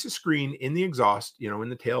basically a piece of screen in the exhaust, in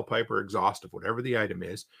the tailpipe or exhaust of whatever the item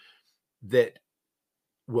is, that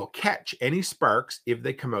will catch any sparks if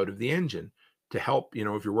they come out of the engine, to help,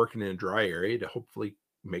 if you're working in a dry area, to hopefully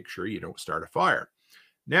make sure you don't start a fire.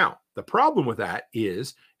 Now, the problem with that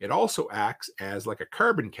is it also acts as like a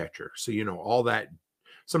carbon catcher. So, all that,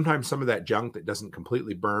 sometimes some of that junk that doesn't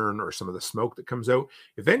completely burn, or some of the smoke that comes out,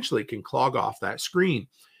 eventually can clog off that screen.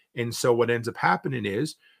 And so what ends up happening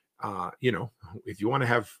is, if you want to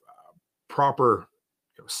have proper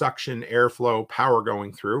suction, airflow, power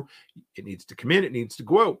going through, it needs to come in, it needs to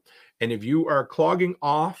go out. And if you are clogging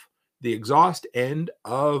off the exhaust end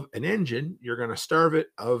of an engine, you're going to starve it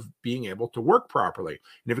of being able to work properly.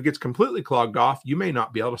 And if it gets completely clogged off, you may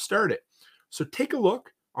not be able to start it. So take a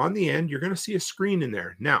look on the end. You're going to see a screen in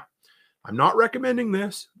there. Now, I'm not recommending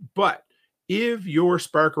this, but if your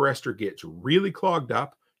spark arrestor gets really clogged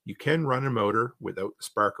up, you can run a motor without the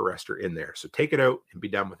spark arrestor in there. So take it out and be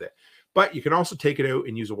done with it. But you can also take it out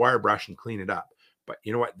and use a wire brush and clean it up. But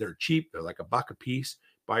you know what? They're cheap. They're like $1 a piece.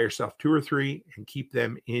 Buy yourself 2 or 3 and keep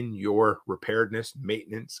them in your Repairedness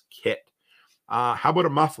maintenance kit. How about a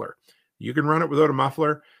muffler? You can run it without a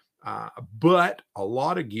muffler, but a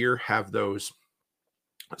lot of gear have those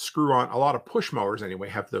screw-on. A lot of push mowers, anyway,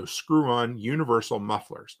 have those screw-on universal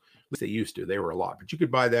mufflers. At least they used to. They were a lot. But you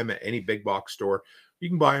could buy them at any big box store. You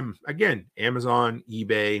can buy them, again, Amazon,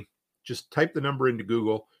 eBay. Just type the number into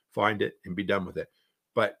Google, find it, and be done with it.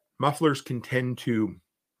 But mufflers can tend to,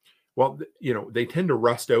 they tend to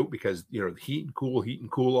rust out because, heat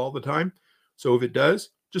and cool all the time. So if it does,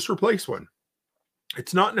 just replace one.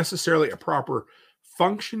 It's not necessarily a proper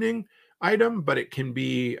functioning item, but it can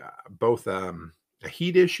be both a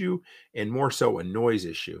heat issue and more so a noise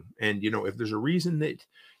issue. And, if there's a reason that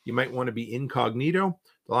you might want to be incognito,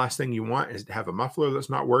 the last thing you want is to have a muffler that's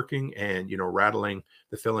not working and, rattling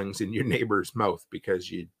the fillings in your neighbor's mouth because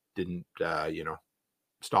you didn't,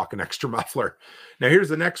 stock an extra muffler. Now here's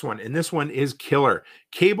the next one. And this one is killer.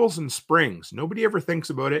 Cables and springs. Nobody ever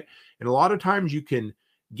thinks about it. And a lot of times you can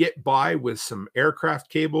get by with some aircraft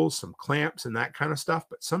cables, some clamps, and that kind of stuff,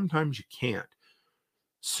 but sometimes you can't.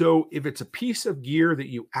 So if it's a piece of gear that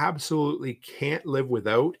you absolutely can't live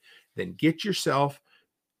without, then get yourself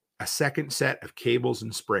a second set of cables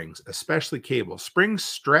and springs, especially cables. Springs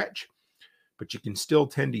stretch, but you can still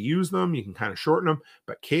tend to use them. You can kind of shorten them,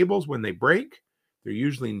 but cables, when they break, they're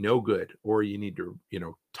usually no good, or you need to,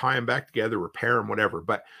 tie them back together, repair them, whatever.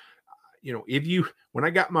 But when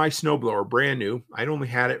I got my snowblower brand new, I'd only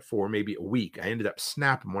had it for maybe a week. I ended up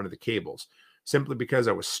snapping one of the cables simply because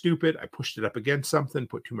I was stupid. I pushed it up against something,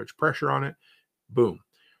 put too much pressure on it. Boom.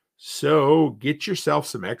 So get yourself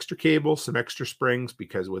some extra cables, some extra springs,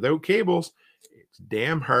 because without cables, it's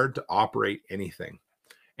damn hard to operate anything.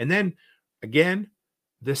 And then again,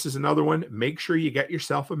 this is another one. Make sure you get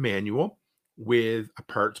yourself a manual with a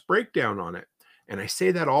parts breakdown on it. And I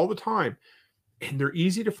say that all the time. And they're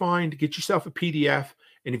easy to find. Get yourself a PDF.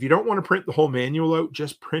 And if you don't want to print the whole manual out,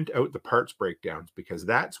 just print out the parts breakdowns, because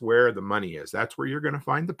that's where the money is. That's where you're going to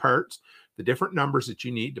find the parts, the different numbers that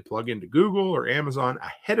you need to plug into Google or Amazon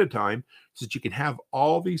ahead of time, so that you can have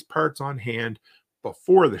all these parts on hand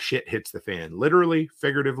before the shit hits the fan, literally,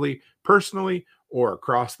 figuratively, personally, or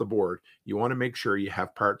across the board. You want to make sure you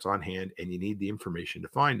have parts on hand, and you need the information to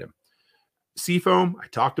find them. Seafoam, I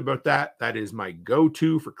talked about that. That is my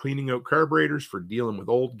go-to for cleaning out carburetors, for dealing with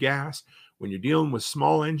old gas. When you're dealing with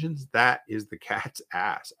small engines, that is the cat's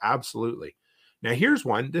ass. Absolutely. Now, here's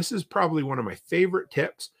one. This is probably one of my favorite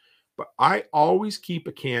tips, but I always keep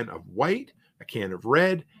a can of white, a can of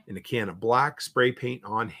red, and a can of black spray paint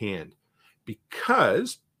on hand,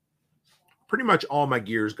 because pretty much all my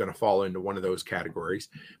gear is going to fall into one of those categories.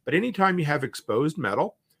 But anytime you have exposed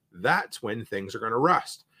metal, that's when things are going to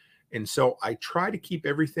rust. And so I try to keep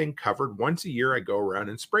everything covered. Once a year, I go around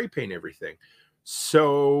and spray paint everything.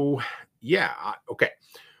 So yeah, okay.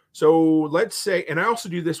 So let's say, and I also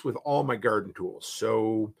do this with all my garden tools.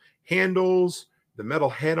 So handles, the metal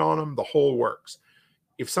head on them, the whole works.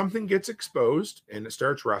 If something gets exposed and it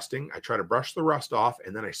starts rusting, I try to brush the rust off,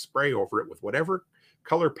 and then I spray over it with whatever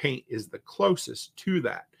color paint is the closest to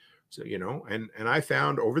that. So, and I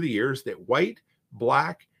found over the years that white,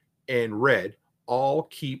 black, and red all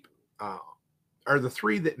keep are the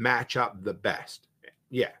three that match up the best.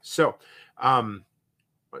 Yeah. So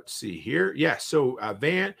let's see here. Yeah. So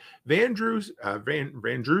Van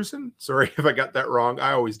Drewsen. Sorry if I got that wrong.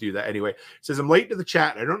 I always do that anyway. Says, I'm late to the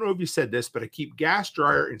chat. I don't know if you said this, but I keep gas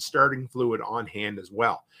dryer and starting fluid on hand as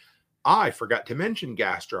well. I forgot to mention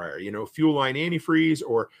gas dryer, fuel line antifreeze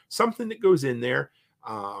or something that goes in there.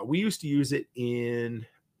 We used to use it in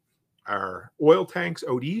our oil tanks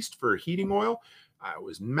out east for heating oil. It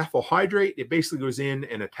was methyl hydrate. It basically goes in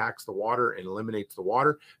and attacks the water and eliminates the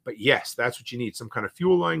water. But yes, that's what you need. Some kind of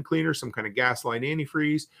fuel line cleaner, some kind of gas line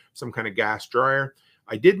antifreeze, some kind of gas dryer.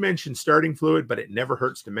 I did mention starting fluid, but it never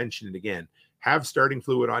hurts to mention it again. Have starting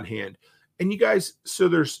fluid on hand. And you guys, so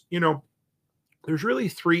there's really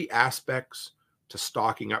three aspects to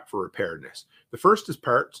stocking up for Repairedness. The first is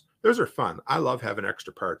parts. Those are fun. I love having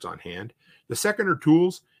extra parts on hand. The second are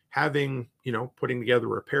tools, putting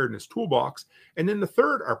together a Repairedness toolbox. And then the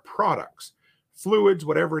third are products, fluids,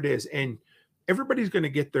 whatever it is. And everybody's going to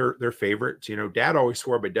get their favorites. Dad always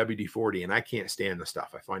swore by WD-40, and I can't stand the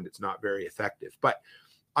stuff. I find it's not very effective. But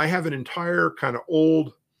I have an entire kind of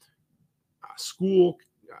old school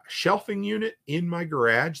shelving unit in my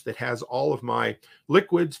garage that has all of my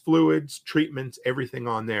liquids, fluids, treatments, everything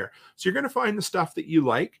on there. So you're going to find the stuff that you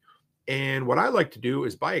like. And what I like to do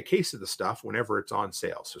is buy a case of the stuff whenever it's on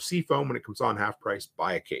sale. So Seafoam, when it comes on half price,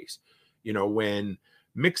 buy a case. When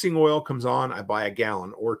mixing oil comes on, I buy a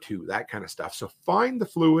gallon or two, that kind of stuff. So find the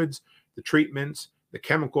fluids, the treatments, the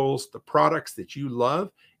chemicals, the products that you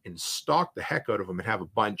love, and stock the heck out of them and have a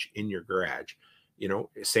bunch in your garage.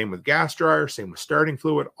 Same with gas dryer, same with starting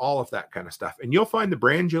fluid, all of that kind of stuff. And you'll find the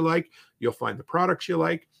brands you like, you'll find the products you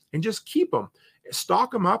like, and just keep them,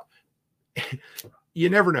 stock them up. You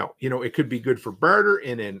never know. It could be good for barter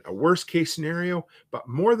in a worst case scenario, but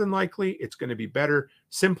more than likely it's going to be better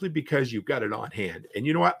simply because you've got it on hand. And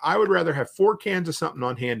you know what? I would rather have 4 cans of something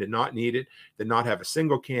on hand and not need it than not have a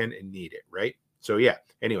single can and need it, right? So yeah,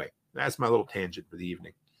 anyway, that's my little tangent for the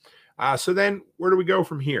evening. So then where do we go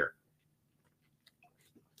from here?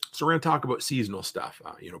 So we're going to talk about seasonal stuff,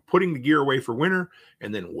 putting the gear away for winter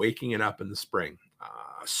and then waking it up in the spring.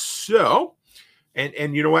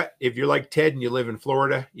 And you know what? If you're like Ted and you live in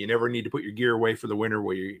Florida, you never need to put your gear away for the winter,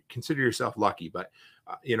 where you consider yourself lucky. But,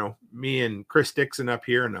 me and Chris Dixon up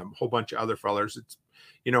here and a whole bunch of other fellers, it's,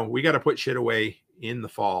 we got to put shit away in the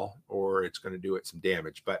fall or it's going to do it some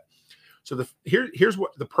damage. But So here's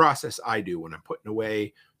what the process I do when I'm putting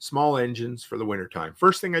away small engines for the wintertime.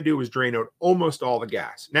 First thing I do is drain out almost all the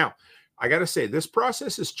gas. Now, I got to say, this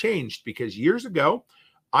process has changed because years ago,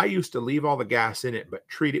 I used to leave all the gas in it, but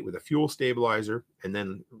treat it with a fuel stabilizer and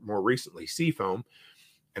then more recently seafoam.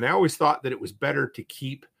 And I always thought that it was better to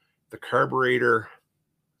keep the carburetor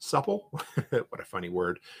supple. What a funny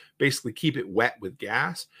word. Basically keep it wet with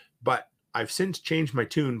gas. But I've since changed my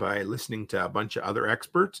tune by listening to a bunch of other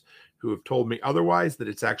experts who have told me otherwise, that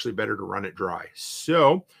it's actually better to run it dry.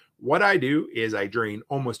 So what I do is I drain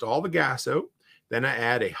almost all the gas out. Then I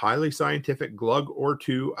add a highly scientific glug or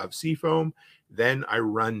two of seafoam. Then I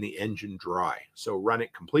run the engine dry. So run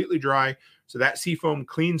it completely dry. So that seafoam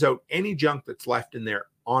cleans out any junk that's left in there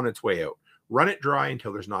on its way out. Run it dry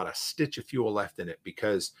until there's not a stitch of fuel left in it,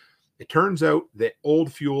 because it turns out that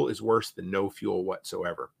old fuel is worse than no fuel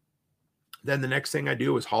whatsoever. Then the next thing I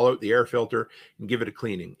do is haul out the air filter and give it a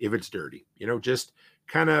cleaning if it's dirty. Just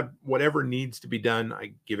kind of whatever needs to be done,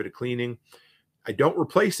 I give it a cleaning. I don't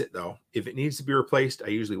replace it though. If it needs to be replaced, I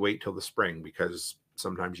usually wait till the spring, because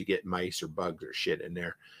sometimes you get mice or bugs or shit in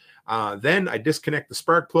there. Then I disconnect the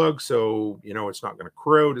spark plug, so it's not going to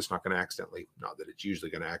corrode. It's not going to accidentally, not that it's usually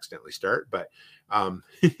going to accidentally start, but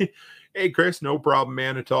hey Chris, no problem,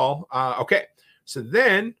 man, at all. Okay, so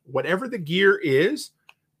then whatever the gear is,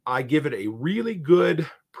 I give it a really good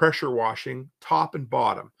pressure washing, top and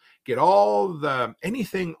bottom. Get all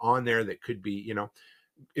anything on there that could be,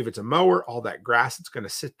 if it's a mower, all that grass, it's going to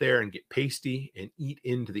sit there and get pasty and eat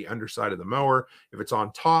into the underside of the mower. If it's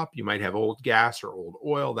on top, you might have old gas or old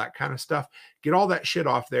oil, that kind of stuff. Get all that shit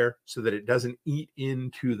off there so that it doesn't eat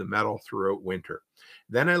into the metal throughout winter.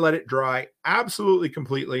 Then I let it dry absolutely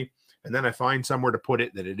completely. And then I find somewhere to put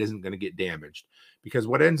it that it isn't going to get damaged. Because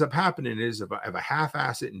what ends up happening is if I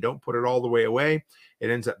half-ass it and don't put it all the way away, it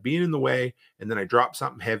ends up being in the way. And then I drop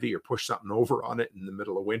something heavy or push something over on it in the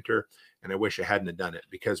middle of winter. And I wish I hadn't have done it,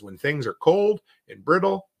 because when things are cold and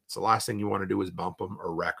brittle, it's the last thing you want to do is bump them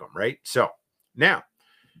or wreck them, right? So now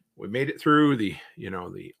we made it through the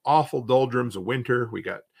awful doldrums of winter. We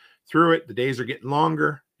got through it. The days are getting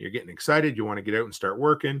longer. You're getting excited. You want to get out and start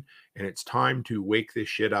working. And it's time to wake this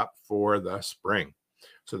shit up for the spring.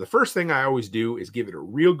 So the first thing I always do is give it a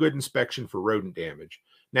real good inspection for rodent damage.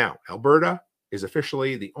 Now, Alberta is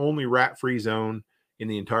officially the only rat-free zone in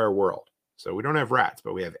the entire world. So we don't have rats,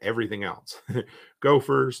 but we have everything else.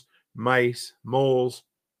 Gophers, mice, moles,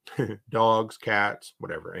 dogs, cats,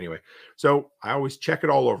 whatever. Anyway, so I always check it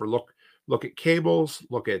all over. Look at cables,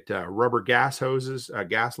 look at rubber gas hoses,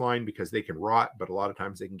 gas line, because they can rot, but a lot of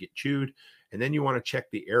times they can get chewed. And then you want to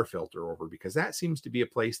check the air filter over, because that seems to be a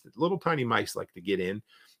place that little tiny mice like to get in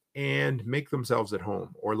and make themselves at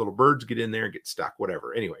home, or little birds get in there and get stuck,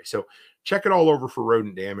 whatever. Anyway, so check it all over for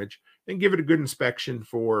rodent damage, and give it a good inspection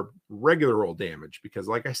for regular old damage, because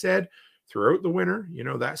like I said, throughout the winter,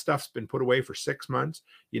 that stuff's been put away for 6 months.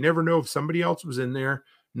 You never know if somebody else was in there,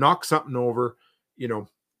 knocked something over,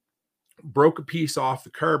 broke a piece off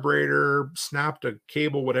the carburetor, snapped a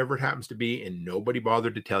cable, whatever it happens to be, and nobody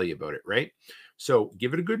bothered to tell you about it, right? So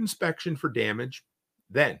give it a good inspection for damage.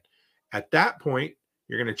 Then at that point,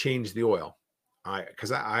 you're going to change the oil.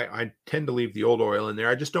 Because I tend to leave the old oil in there.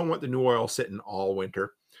 I just don't want the new oil sitting all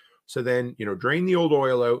winter. So then, drain the old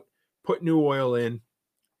oil out, put new oil in,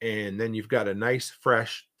 and then you've got a nice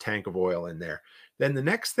fresh tank of oil in there. Then the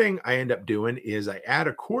next thing I end up doing is I add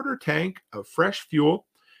a quarter tank of fresh fuel.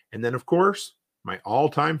 And then, of course, my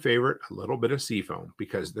all-time favorite, a little bit of seafoam,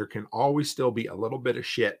 because there can always still be a little bit of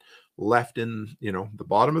shit left in, the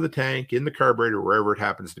bottom of the tank, in the carburetor, wherever it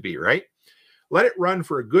happens to be, right? Let it run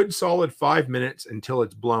for a good solid 5 minutes until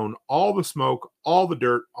it's blown all the smoke, all the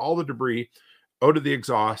dirt, all the debris out of the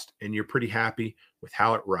exhaust, and you're pretty happy with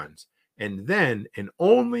how it runs. And then, and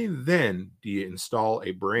only then, do you install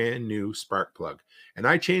a brand new spark plug. And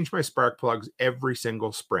I change my spark plugs every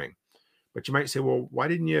single spring. But you might say, well, why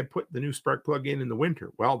didn't you put the new spark plug in the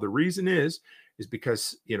winter? Well, the reason is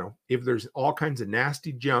because, if there's all kinds of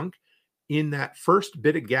nasty junk in that first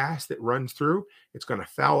bit of gas that runs through, it's going to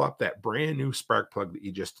foul up that brand new spark plug that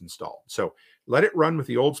you just installed. So let it run with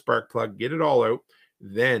the old spark plug, get it all out.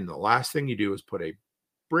 Then the last thing you do is put a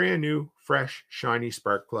brand new, fresh, shiny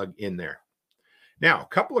spark plug in there. Now, a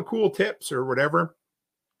couple of cool tips or whatever.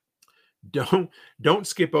 Don't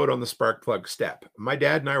skip out on the spark plug step. My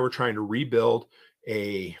dad and I were trying to rebuild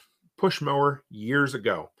a push mower years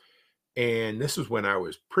ago. And this was when I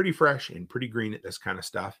was pretty fresh and pretty green at this kind of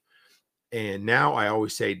stuff. And now I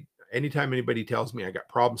always say, anytime anybody tells me I got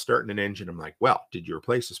problems starting an engine, I'm like, well, did you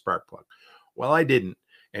replace the spark plug? Well, I didn't.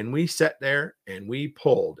 And we sat there and we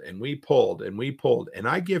pulled and we pulled and we pulled. And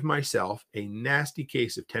I give myself a nasty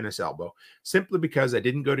case of tennis elbow simply because I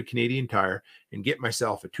didn't go to Canadian Tire and get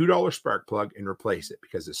myself a $2 spark plug and replace it.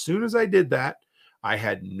 Because as soon as I did that, I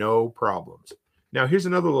had no problems. Now, here's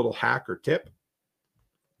another little hack or tip.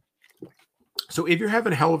 So if you're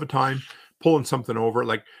having a hell of a time pulling something over,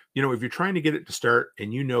 like, if you're trying to get it to start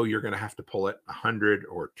and you're going to have to pull it 100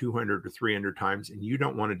 or 200 or 300 times and you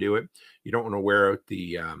don't want to do it, you don't want to wear out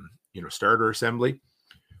the, starter assembly.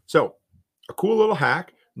 So a cool little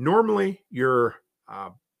hack, normally your,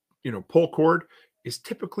 pull cord is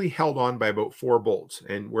typically held on by about 4 bolts,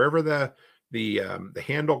 and wherever the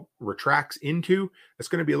handle retracts into, it's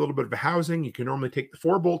going to be a little bit of a housing. You can normally take the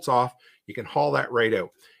 4 bolts off. You can haul that right out.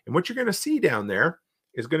 And what you're going to see down there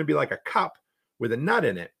is going to be like a cup with a nut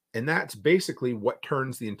in it. And that's basically what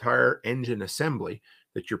turns the entire engine assembly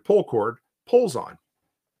that your pull cord pulls on.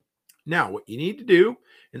 Now, what you need to do,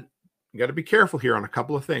 and you got to be careful here on a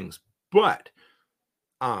couple of things, but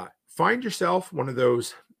find yourself one of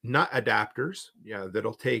those nut adapters,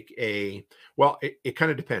 that'll take it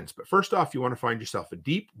kind of depends. But first off, you want to find yourself a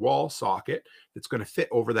deep wall socket that's going to fit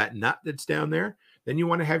over that nut that's down there. Then you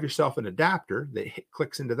want to have yourself an adapter that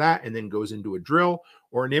clicks into that and then goes into a drill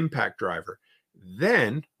or an impact driver.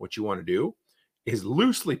 Then what you want to do is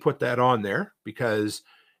loosely put that on there, because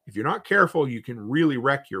if you're not careful, you can really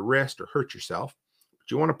wreck your wrist or hurt yourself. But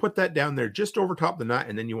you want to put that down there just over top the nut,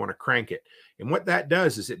 and then you want to crank it. And what that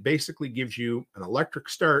does is it basically gives you an electric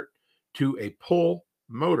start to a pull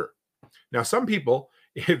motor. Now, some people,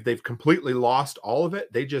 if they've completely lost all of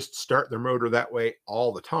it, they just start their motor that way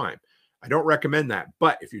all the time. I don't recommend that.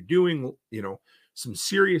 But if you're doing, some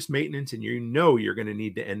serious maintenance and you're going to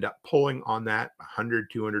need to end up pulling on that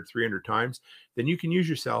 100, 200, 300 times, then you can use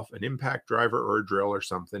yourself an impact driver or a drill or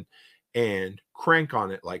something and crank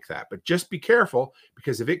on it like that. But just be careful,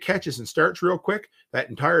 because if it catches and starts real quick, that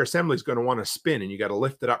entire assembly is going to want to spin and you got to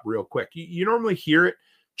lift it up real quick. You normally hear it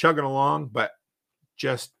chugging along, but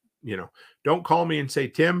just, don't call me and say,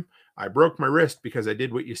 Tim, I broke my wrist because I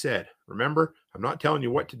did what you said. Remember, I'm not telling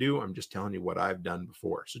you what to do. I'm just telling you what I've done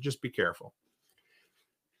before. So just be careful.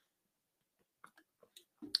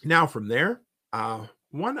 Now from there,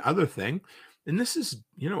 one other thing, and this is,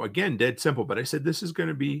 again, dead simple, but I said this is going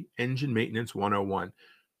to be engine maintenance 101.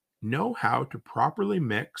 Know how to properly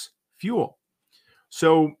mix fuel.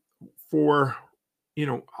 So for,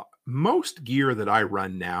 most gear that I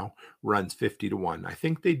run now runs 50-1. I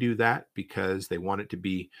think they do that because they want it to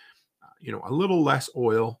be, a little less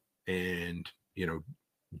oil and,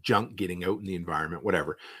 junk getting out in the environment,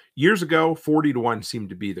 whatever. Years ago, 40-1 seemed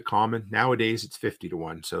to be the common. Nowadays, it's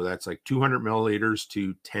 50-1. So that's like 200 milliliters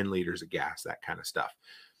to 10 liters of gas, that kind of stuff.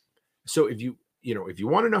 So if you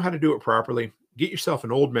want to know how to do it properly, get yourself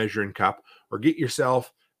an old measuring cup or get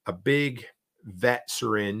yourself a big vet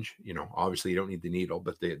syringe. Obviously you don't need the needle,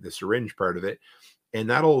 but the syringe part of it. And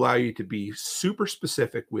that'll allow you to be super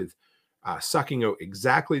specific with sucking out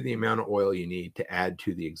exactly the amount of oil you need to add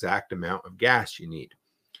to the exact amount of gas you need.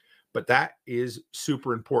 But that is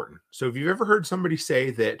super important. So if you've ever heard somebody say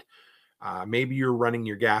that maybe you're running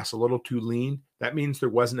your gas a little too lean, that means there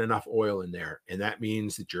wasn't enough oil in there. And that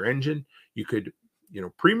means that your engine, you could,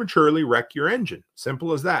 prematurely wreck your engine.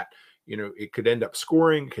 Simple as that. It could end up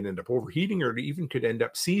scoring, it could end up overheating, or it even could end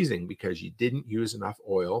up seizing because you didn't use enough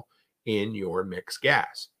oil in your mixed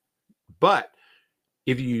gas. But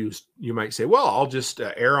if you might say, well, I'll just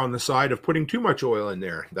err on the side of putting too much oil in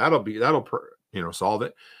there. That'll solve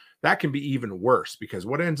it. That can be even worse, because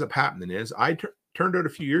what ends up happening is turned out a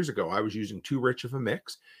few years ago, I was using too rich of a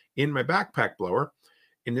mix in my backpack blower,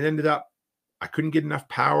 and it ended up, I couldn't get enough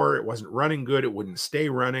power. It wasn't running good. It wouldn't stay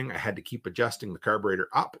running. I had to keep adjusting the carburetor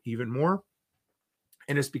up even more.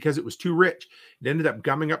 And it's because it was too rich. It ended up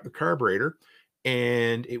gumming up the carburetor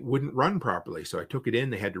and it wouldn't run properly. So I took it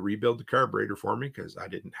in. They had to rebuild the carburetor for me because I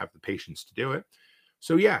didn't have the patience to do it.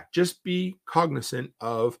 So yeah, just be cognizant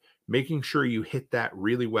of making sure you hit that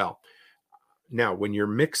really well. Now, when you're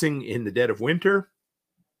mixing in the dead of winter,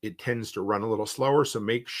 it tends to run a little slower. So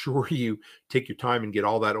make sure you take your time and get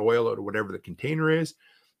all that oil out of whatever the container is.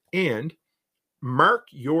 And mark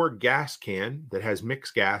your gas can that has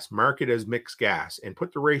mixed gas, mark it as mixed gas and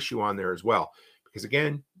put the ratio on there as well. Because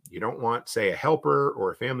again, you don't want, say, a helper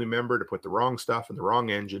or a family member to put the wrong stuff in the wrong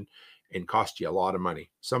engine and cost you a lot of money.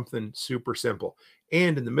 Something super simple.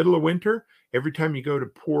 And in the middle of winter, every time you go to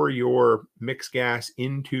pour your mixed gas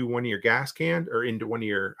into one of your gas cans or into one of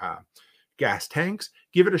your gas tanks,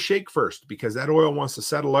 give it a shake first, because that oil wants to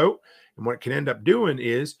settle out. And what it can end up doing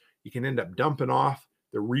is you can end up dumping off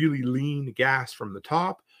the really lean gas from the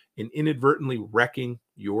top and inadvertently wrecking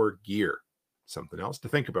your gear. Something else to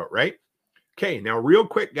think about, right? Okay, now real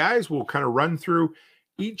quick, guys, we'll kind of run through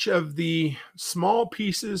each of the small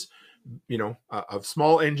pieces, of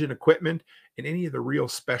small engine equipment and any of the real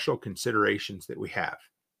special considerations that we have.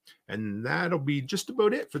 And that'll be just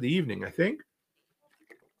about it for the evening, I think.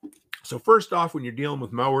 So first off, when you're dealing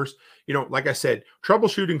with mowers, like I said,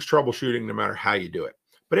 troubleshooting's troubleshooting no matter how you do it.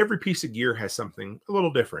 But every piece of gear has something a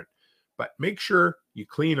little different. But make sure you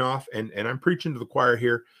clean off, and I'm preaching to the choir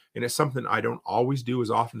here, and it's something I don't always do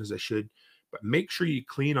as often as I should, but make sure you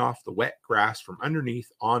clean off the wet grass from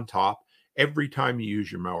underneath on top every time you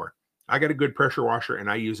use your mower. I got a good pressure washer,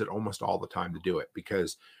 and I use it almost all the time to do it,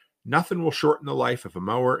 because nothing will shorten the life of a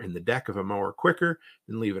mower and the deck of a mower quicker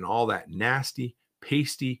than leaving all that nasty,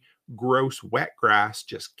 pasty, gross, wet grass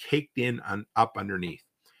just caked in up underneath.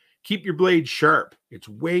 Keep your blade sharp. It's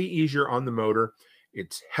way easier on the motor.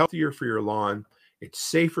 It's healthier for your lawn. It's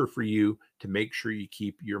safer for you to make sure you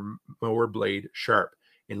keep your mower blade sharp,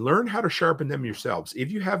 and learn how to sharpen them yourselves.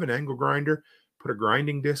 If you have an angle grinder, put a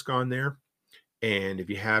grinding disc on there. And if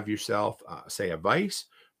you have yourself, say, a vise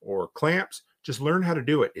or clamps, just learn how to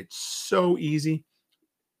do it. It's so easy.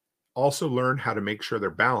 Also learn how to make sure they're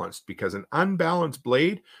balanced, because an unbalanced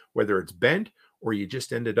blade, whether it's bent or you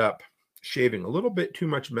just ended up shaving a little bit too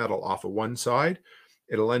much metal off of one side,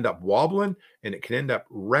 it'll end up wobbling, and it can end up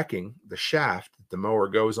wrecking the shaft that the mower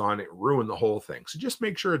goes on. It ruined the whole thing. So just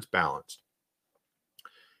make sure it's balanced.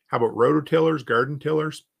 How about rototillers, garden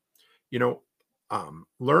tillers?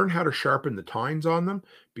 Learn how to sharpen the tines on them,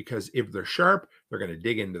 because if they're sharp, they're going to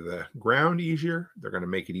dig into the ground easier. They're going to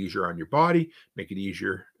make it easier on your body, make it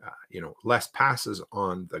easier, less passes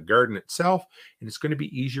on the garden itself, and it's going to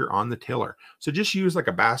be easier on the tiller. So just use like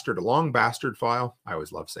a long bastard file. I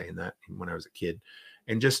always loved saying that when I was a kid.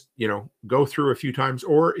 And just, go through a few times,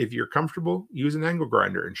 or if you're comfortable, use an angle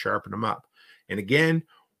grinder and sharpen them up. And again,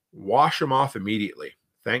 wash them off immediately.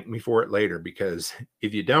 Thank me for it later, because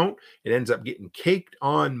if you don't, it ends up getting caked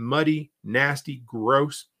on, muddy, nasty,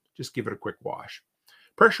 gross. Just give it a quick wash.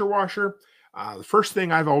 Pressure washer. The first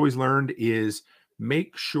thing I've always learned is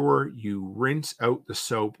make sure you rinse out the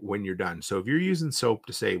soap when you're done. So if you're using soap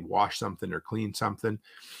to, say, wash something or clean something,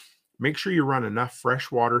 make sure you run enough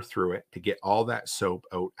fresh water through it to get all that soap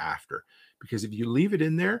out after. Because if you leave it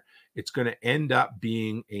in there, it's going to end up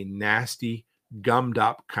being a nasty, gummed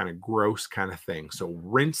up, kind of gross kind of thing. So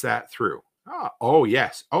rinse that through. Oh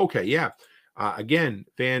yes. Okay. Yeah. Again,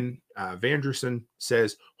 Vanderson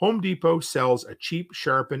says Home Depot sells a cheap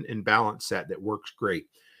sharpen and balance set that works great.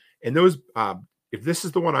 And those, if this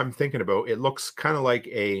is the one I'm thinking about, it looks kind of like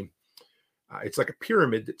it's like a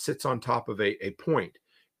pyramid that sits on top of a point,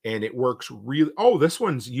 and it works really. Oh, this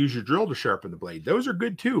one's use your drill to sharpen the blade. Those are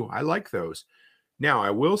good too. I like those. Now, I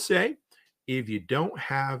will say, if you don't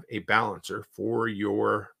have a balancer for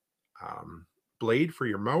your blade for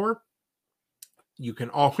your mower, you can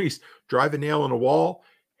always drive a nail in a wall,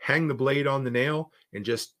 hang the blade on the nail, and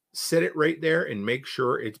just set it right there and make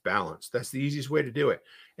sure it's balanced. That's the easiest way to do it.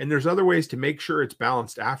 And there's other ways to make sure it's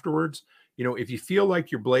balanced afterwards. If you feel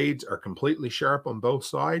like your blades are completely sharp on both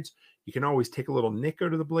sides, you can always take a little nick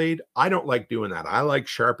out of the blade. I don't like doing that. I like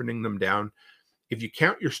sharpening them down. If you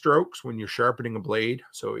count your strokes when you're sharpening a blade,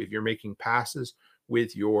 so if you're making passes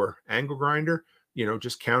with your angle grinder,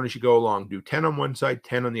 just count as you go along. Do 10 on one side,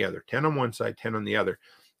 10 on the other, 10 on one side, 10 on the other.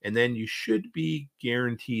 And then you should be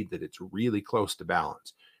guaranteed that it's really close to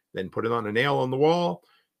balance. Then put it on a nail on the wall.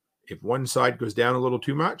 If one side goes down a little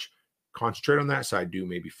too much, concentrate on that side. Do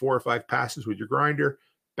maybe 4 or 5 passes with your grinder,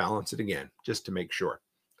 balance it again, just to make sure.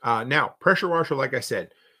 Now, pressure washer, like I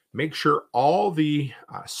said, make sure all the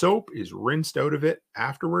soap is rinsed out of it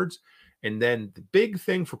afterwards. And then the big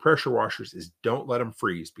thing for pressure washers is don't let them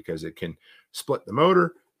freeze, because it can split the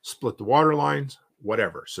motor, split the water lines,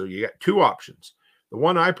 whatever. So you got 2 options. The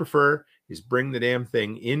one I prefer is bring the damn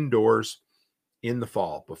thing indoors in the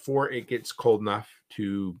fall before it gets cold enough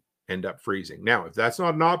to end up freezing. Now, if that's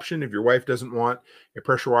not an option, if your wife doesn't want a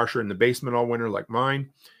pressure washer in the basement all winter like mine,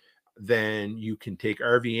 then you can take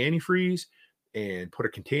RV antifreeze and put a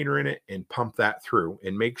container in it and pump that through,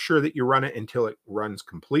 and make sure that you run it until it runs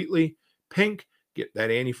completely pink. Get that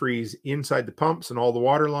antifreeze inside the pumps and all the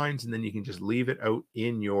water lines, and then you can just leave it out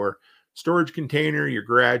in your storage container, your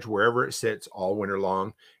garage, wherever it sits all winter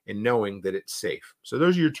long, and knowing that it's safe. So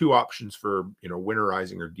those are your 2 options for,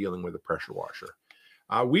 winterizing or dealing with a pressure washer.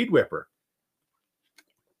 Weed whipper.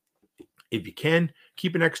 If you can,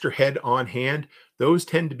 keep an extra head on hand. Those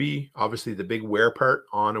tend to be obviously the big wear part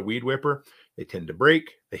on a weed whipper. They tend to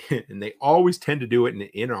break, and they always tend to do it in an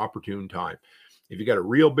inopportune time. If you got a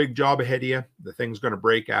real big job ahead of you, the thing's going to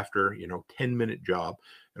break after, 10-minute job,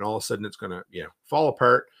 and all of a sudden it's going to, fall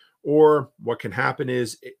apart. Or what can happen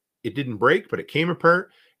is it didn't break, but it came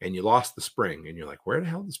apart and you lost the spring. And you're like, where the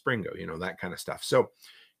hell did the spring go? You know, that kind of stuff. So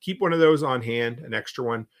keep one of those on hand, an extra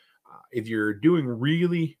one. If you're doing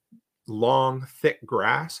really long, thick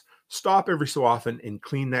grass, stop every so often and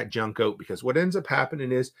clean that junk out, because what ends up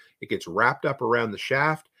happening is it gets wrapped up around the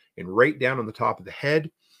shaft and right down on the top of the head,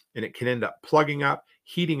 and it can end up plugging up,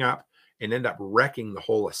 heating up, and end up wrecking the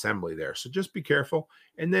whole assembly there. So just be careful.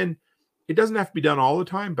 And then it doesn't have to be done all the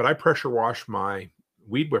time, but I pressure wash my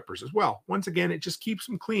weed whippers as well. Once again, it just keeps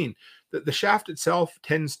them clean. The shaft itself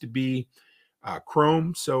tends to be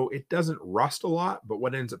chrome, so it doesn't rust a lot, but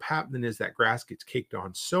what ends up happening is that grass gets caked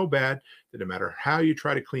on so bad that no matter how you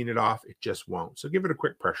try to clean it off, it just won't. So give it a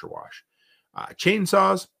quick pressure wash.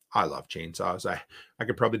 Chainsaws, I love chainsaws. I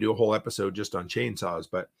could probably do a whole episode just on chainsaws,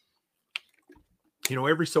 but you know,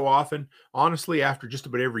 every so often, honestly, after just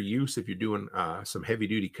about every use, if you're doing some heavy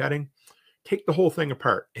duty cutting, take the whole thing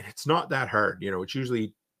apart. And it's not that hard. You know, it's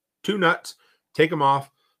usually 2 nuts, take them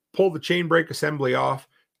off, pull the chain brake assembly off,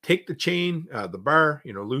 take the chain, the bar,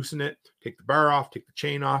 you know, loosen it, take the bar off, take the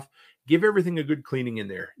chain off, give everything a good cleaning in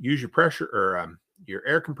there. Use your pressure or your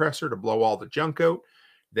air compressor to blow all the junk out.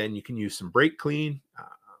 Then you can use some brake clean.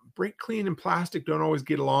 Brake clean and plastic don't always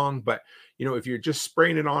get along, but you know, if you're just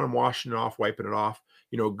spraying it on and washing it off, wiping it off,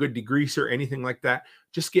 you know, a good degreaser, anything like that,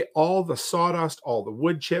 just get all the sawdust, all the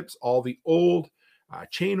wood chips, all the old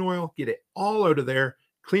chain oil, get it all out of there,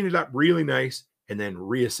 clean it up really nice, and then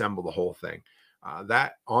reassemble the whole thing.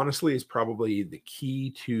 That honestly is probably the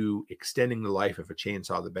key to extending the life of a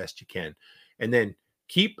chainsaw the best you can. And then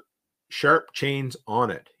keep sharp chains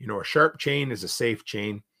on it. You know, a sharp chain is a safe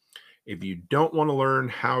chain. If you don't want to learn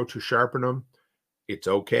how to sharpen them, it's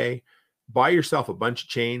okay. Buy yourself a bunch of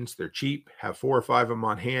chains. They're cheap. Have 4 or 5 of them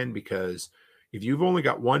on hand, because if you've only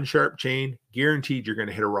got one sharp chain, guaranteed you're going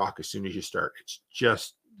to hit a rock as soon as you start. It's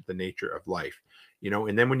just the nature of life, you know.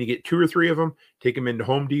 And then when you get 2 or 3 of them, take them into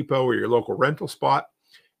Home Depot or your local rental spot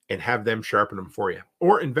and have them sharpen them for you,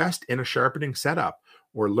 or invest in a sharpening setup,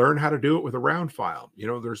 or learn how to do it with a round file. You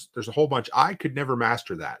know, there's a whole bunch. I could never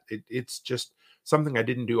master that. It's just something I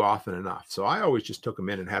didn't do often enough. So I always just took them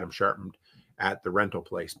in and had them sharpened at the rental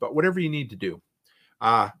place. But whatever you need to do.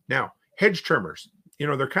 Now, hedge trimmers, you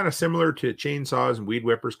know, they're kind of similar to chainsaws and weed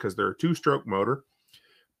whippers because they're a 2-stroke motor.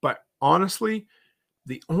 But honestly,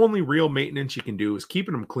 the only real maintenance you can do is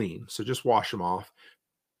keeping them clean. So just wash them off.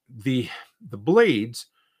 The blades,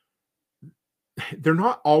 they're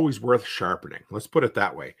not always worth sharpening. Let's put it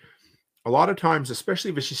that way. A lot of times, especially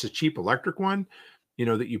if it's just a cheap electric one, you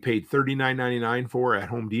know, that you paid $39.99 for at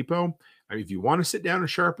Home Depot. I mean, if you want to sit down and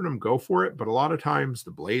sharpen them, go for it. But a lot of times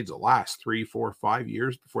the blades will last 3, 4, 5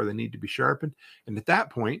 years before they need to be sharpened. And at that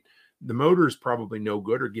point, the motor is probably no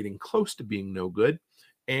good or getting close to being no good.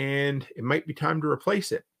 And it might be time to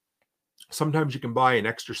replace it. Sometimes you can buy an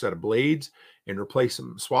extra set of blades and replace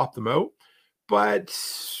them, swap them out. But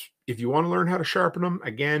if you want to learn how to sharpen them,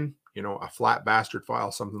 again, you know, a flat bastard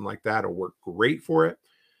file, something like that will work great for it.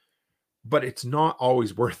 But it's not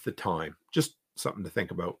always worth the time. Just something to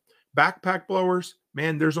think about. Backpack blowers,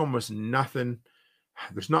 man, there's almost nothing.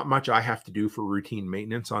 There's not much I have to do for routine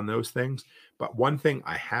maintenance on those things. But one thing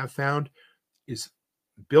I have found is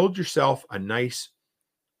build yourself a nice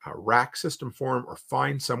rack system for them, or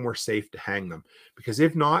find somewhere safe to hang them. Because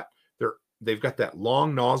if not, they've got that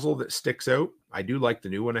long nozzle that sticks out. I do like the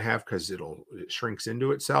new one I have because it shrinks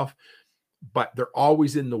into itself. But they're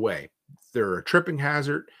always in the way. They're a tripping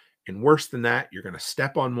hazard. And worse than that, you're going to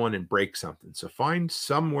step on one and break something. So find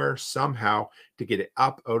somewhere, somehow, to get it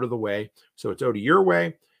up out of the way so it's out of your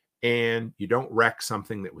way and you don't wreck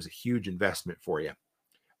something that was a huge investment for you.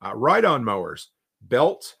 Ride-on mowers,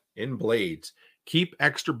 belts, and blades. Keep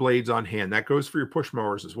extra blades on hand. That goes for your push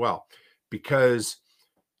mowers as well. Because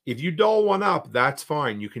if you dull one up, that's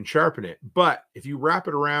fine. You can sharpen it. But if you wrap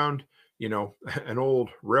it around, you know, an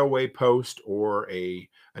old railway post or an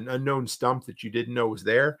unknown stump that you didn't know was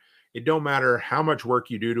there, it don't matter how much work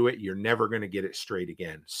you do to it, you're never going to get it straight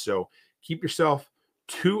again. So keep yourself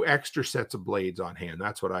 2 extra sets of blades on hand.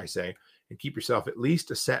 That's what I say. And keep yourself at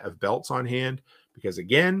least a set of belts on hand, because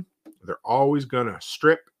again, they're always going to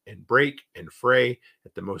strip and break and fray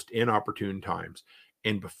at the most inopportune times.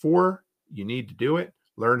 And before you need to do it,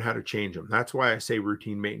 learn how to change them. That's why I say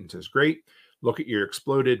routine maintenance is great. Look at your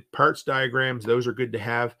exploded parts diagrams. Those are good to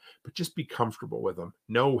have, but just be comfortable with them.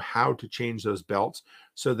 Know how to change those belts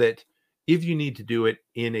so that if you need to do it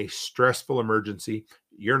in a stressful emergency,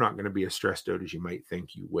 you're not going to be as stressed out as you might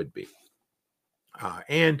think you would be.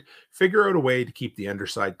 And figure out a way to keep the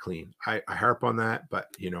underside clean. I harp on that, but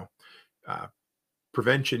you know,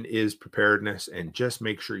 prevention is preparedness, and just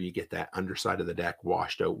make sure you get that underside of the deck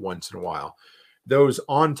washed out once in a while. Those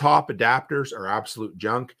on top adapters are absolute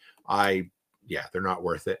junk. Yeah, they're not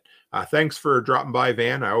worth it. Thanks for dropping by,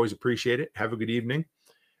 Van. I always appreciate it. Have a good evening.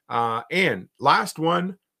 And last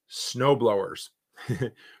one, snow blowers.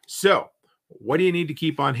 So what do you need to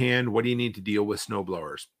keep on hand? What do you need to deal with snow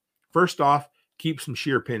blowers? First off, keep some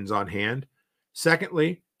shear pins on hand.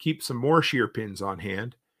 Secondly, keep some more shear pins on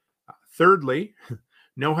hand. Thirdly,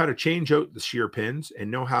 know how to change out the shear pins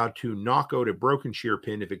and know how to knock out a broken shear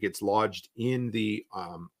pin if it gets lodged in the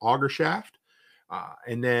auger shaft.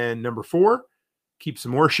 And then number 4, keep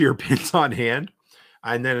some more shear pins on hand,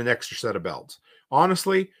 and then an extra set of belts.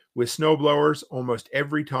 Honestly, with snow blowers, almost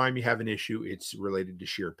every time you have an issue, it's related to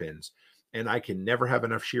shear pins. And I can never have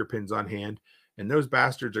enough shear pins on hand. And those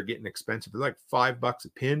bastards are getting expensive. They're like $5 a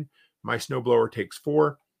pin. My snowblower takes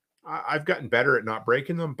 4. I've gotten better at not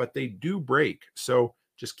breaking them, but they do break. So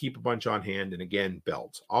just keep a bunch on hand. And again,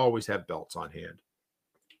 belts. Always have belts on hand.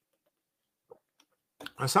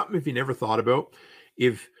 Something if you never thought about,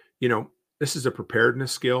 if, this is a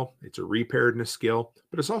preparedness skill, it's a repairedness skill,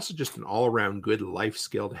 but it's also just an all-around good life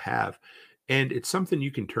skill to have. And it's something you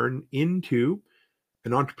can turn into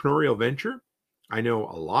an entrepreneurial venture. I know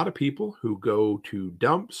a lot of people who go to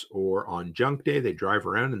dumps or on junk day, they drive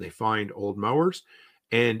around and they find old mowers.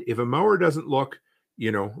 And if a mower doesn't look,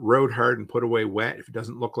 road hard and put away wet, if it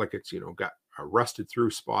doesn't look like it's, got a rusted through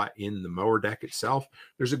spot in the mower deck itself,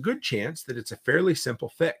 there's a good chance that it's a fairly simple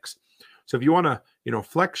fix. So if you want to,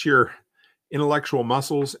 flex your intellectual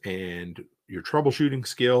muscles and your troubleshooting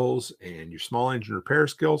skills and your small engine repair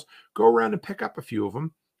skills, go around and pick up a few of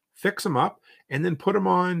them, fix them up, and then put them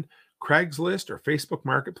on Craigslist or Facebook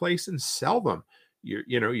Marketplace and sell them.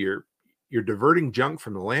 You're diverting junk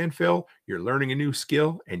from the landfill, you're learning a new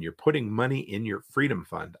skill, and you're putting money in your freedom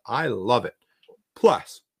fund. I love it.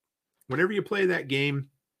 Plus, whenever you play that game,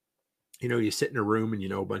 you sit in a room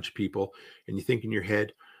and a bunch of people and you think in your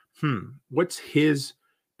head, what's his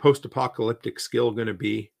post-apocalyptic skill going to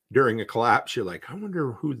be during a collapse? You're like, I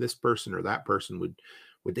wonder who this person or that person would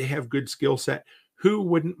they have good skill set? Who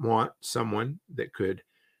wouldn't want someone that could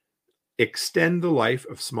extend the life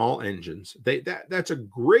of small engines? That's a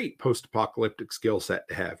great post-apocalyptic skill set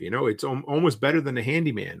to have. It's almost better than a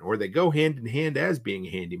handyman, or they go hand in hand as being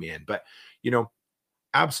a handyman. But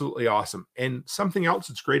absolutely awesome. And something else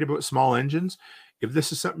that's great about small engines, if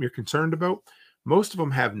this is something you're concerned about, most of them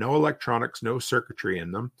have no electronics, no circuitry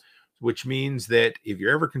in them, which means that if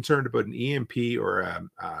you're ever concerned about an EMP or a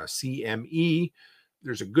CME,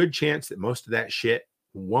 there's a good chance that most of that shit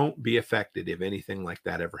won't be affected if anything like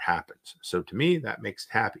that ever happens. So to me, that makes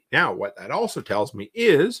it happy. Now, what that also tells me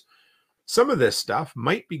is some of this stuff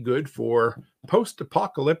might be good for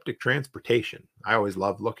post-apocalyptic transportation. I always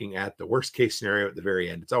love looking at the worst case scenario at the very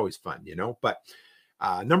end. It's always fun, But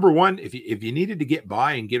number 1, if you needed to get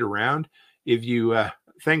by and get around,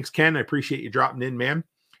 thanks, Ken. I appreciate you dropping in, man.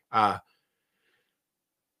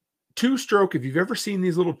 2-stroke, if you've ever seen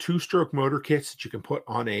these little 2-stroke motor kits that you can put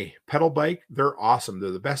on a pedal bike, they're awesome.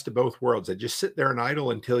 They're the best of both worlds. They just sit there and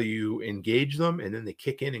idle until you engage them, and then they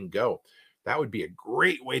kick in and go. That would be a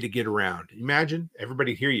great way to get around. Imagine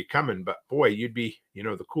everybody hear you coming, but boy, you'd be,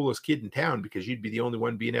 the coolest kid in town because you'd be the only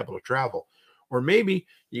one being able to travel. Or maybe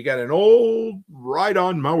you got an old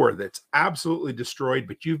ride-on mower that's absolutely destroyed,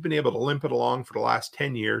 but you've been able to limp it along for the last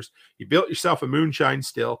 10 years. You built yourself a moonshine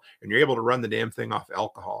still, and you're able to run the damn thing off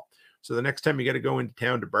alcohol. So the next time you got to go into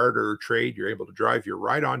town to barter or trade, you're able to drive your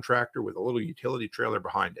ride-on tractor with a little utility trailer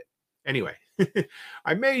behind it. Anyway,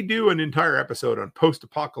 I may do an entire episode on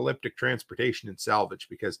post-apocalyptic transportation and salvage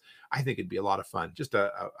because I think it'd be a lot of fun. Just a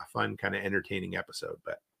fun, kind of entertaining episode.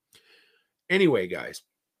 But anyway, guys,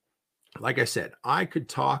 like I said, I could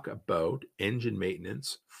talk about engine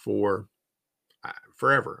maintenance for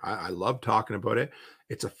forever. I love talking about it.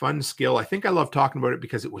 It's a fun skill. I think I love talking about it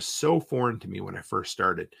because it was so foreign to me when I first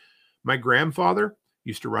started. My grandfather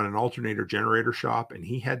used to run an alternator generator shop, and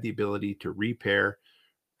he had the ability to repair,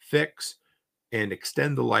 fix, and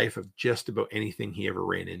extend the life of just about anything he ever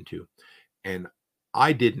ran into. And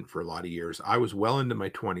I didn't for a lot of years. I was well into my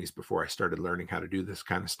 20s before I started learning how to do this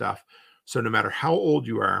kind of stuff. So no matter how old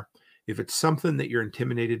you are, if it's something that you're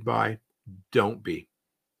intimidated by, don't be.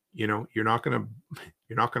 You're not going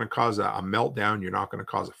to cause a meltdown. You're not going to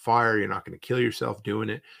cause a fire. You're not going to kill yourself doing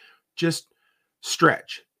it. Just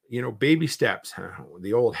stretch. Baby steps.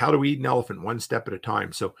 The old how to eat an elephant one step at a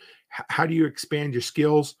time. So how do you expand your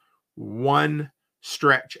skills? One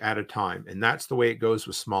stretch at a time. And that's the way it goes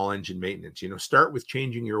with small engine maintenance. Start with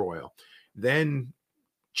changing your oil, then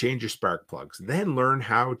change your spark plugs, then learn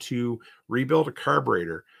how to rebuild a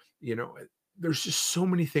carburetor. there's just so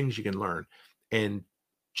many things you can learn, and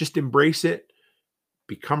just embrace it,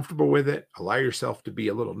 be comfortable with it, allow yourself to be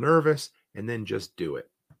a little nervous, and then just do it.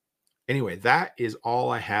 Anyway, that is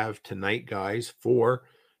all I have tonight, guys, for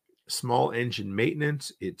small engine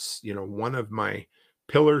maintenance. It's, one of my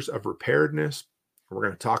pillars of preparedness. We're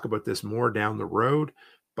going to talk about this more down the road,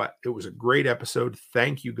 but it was a great episode.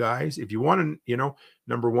 Thank you, guys. If you want to,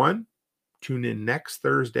 number one, tune in next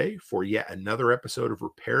Thursday for yet another episode of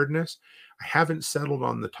Repairedness. I haven't settled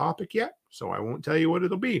on the topic yet, so I won't tell you what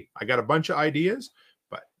it'll be. I got a bunch of ideas,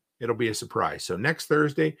 but it'll be a surprise. So next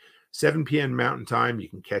Thursday, 7 p.m. Mountain Time, you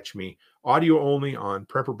can catch me audio only on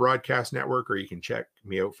Prepper Broadcast Network, or you can check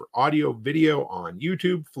me out for audio video on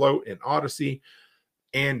YouTube, Float, and Odyssey.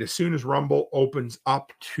 And as soon as Rumble opens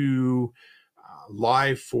up to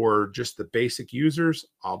live for just the basic users,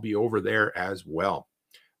 I'll be over there as well.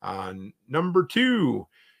 Number two,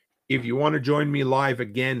 if you want to join me live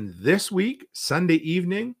again this week, Sunday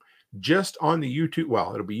evening, just on the YouTube,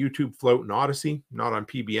 well, it'll be YouTube, Float, and Odyssey, not on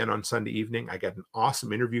PBN on Sunday evening. I got an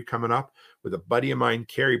awesome interview coming up with a buddy of mine,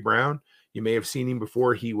 Kerry Brown. You may have seen him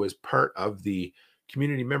before. He was part of the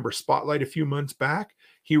community member spotlight a few months back.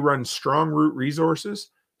 He runs Strong Roots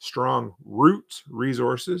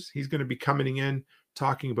Resources. He's going to be coming in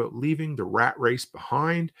talking about leaving the rat race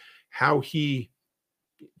behind, how he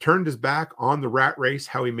turned his back on the rat race,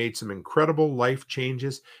 how he made some incredible life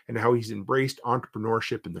changes, and how he's embraced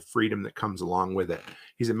entrepreneurship and the freedom that comes along with it.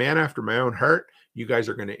 He's a man after my own heart. You guys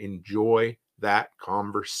are going to enjoy that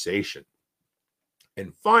conversation.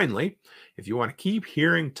 And finally, if you want to keep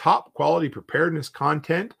hearing top quality preparedness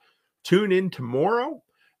content, tune in tomorrow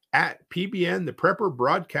at PBN, the Prepper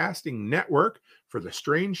Broadcasting Network, for The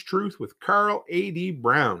Strange Truth with Carl A.D.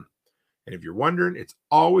 Brown. And if you're wondering, it's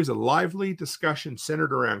always a lively discussion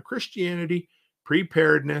centered around Christianity,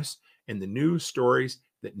 preparedness, and the news stories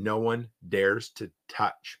that no one dares to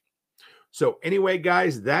touch. So anyway,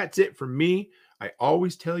 guys, that's it from me. I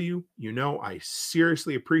always tell you, I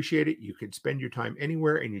seriously appreciate it. You can spend your time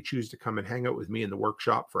anywhere, and you choose to come and hang out with me in the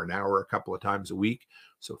workshop for an hour a couple of times a week.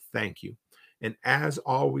 So thank you. And as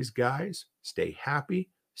always, guys, stay happy,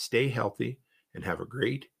 stay healthy, and have a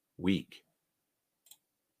great week.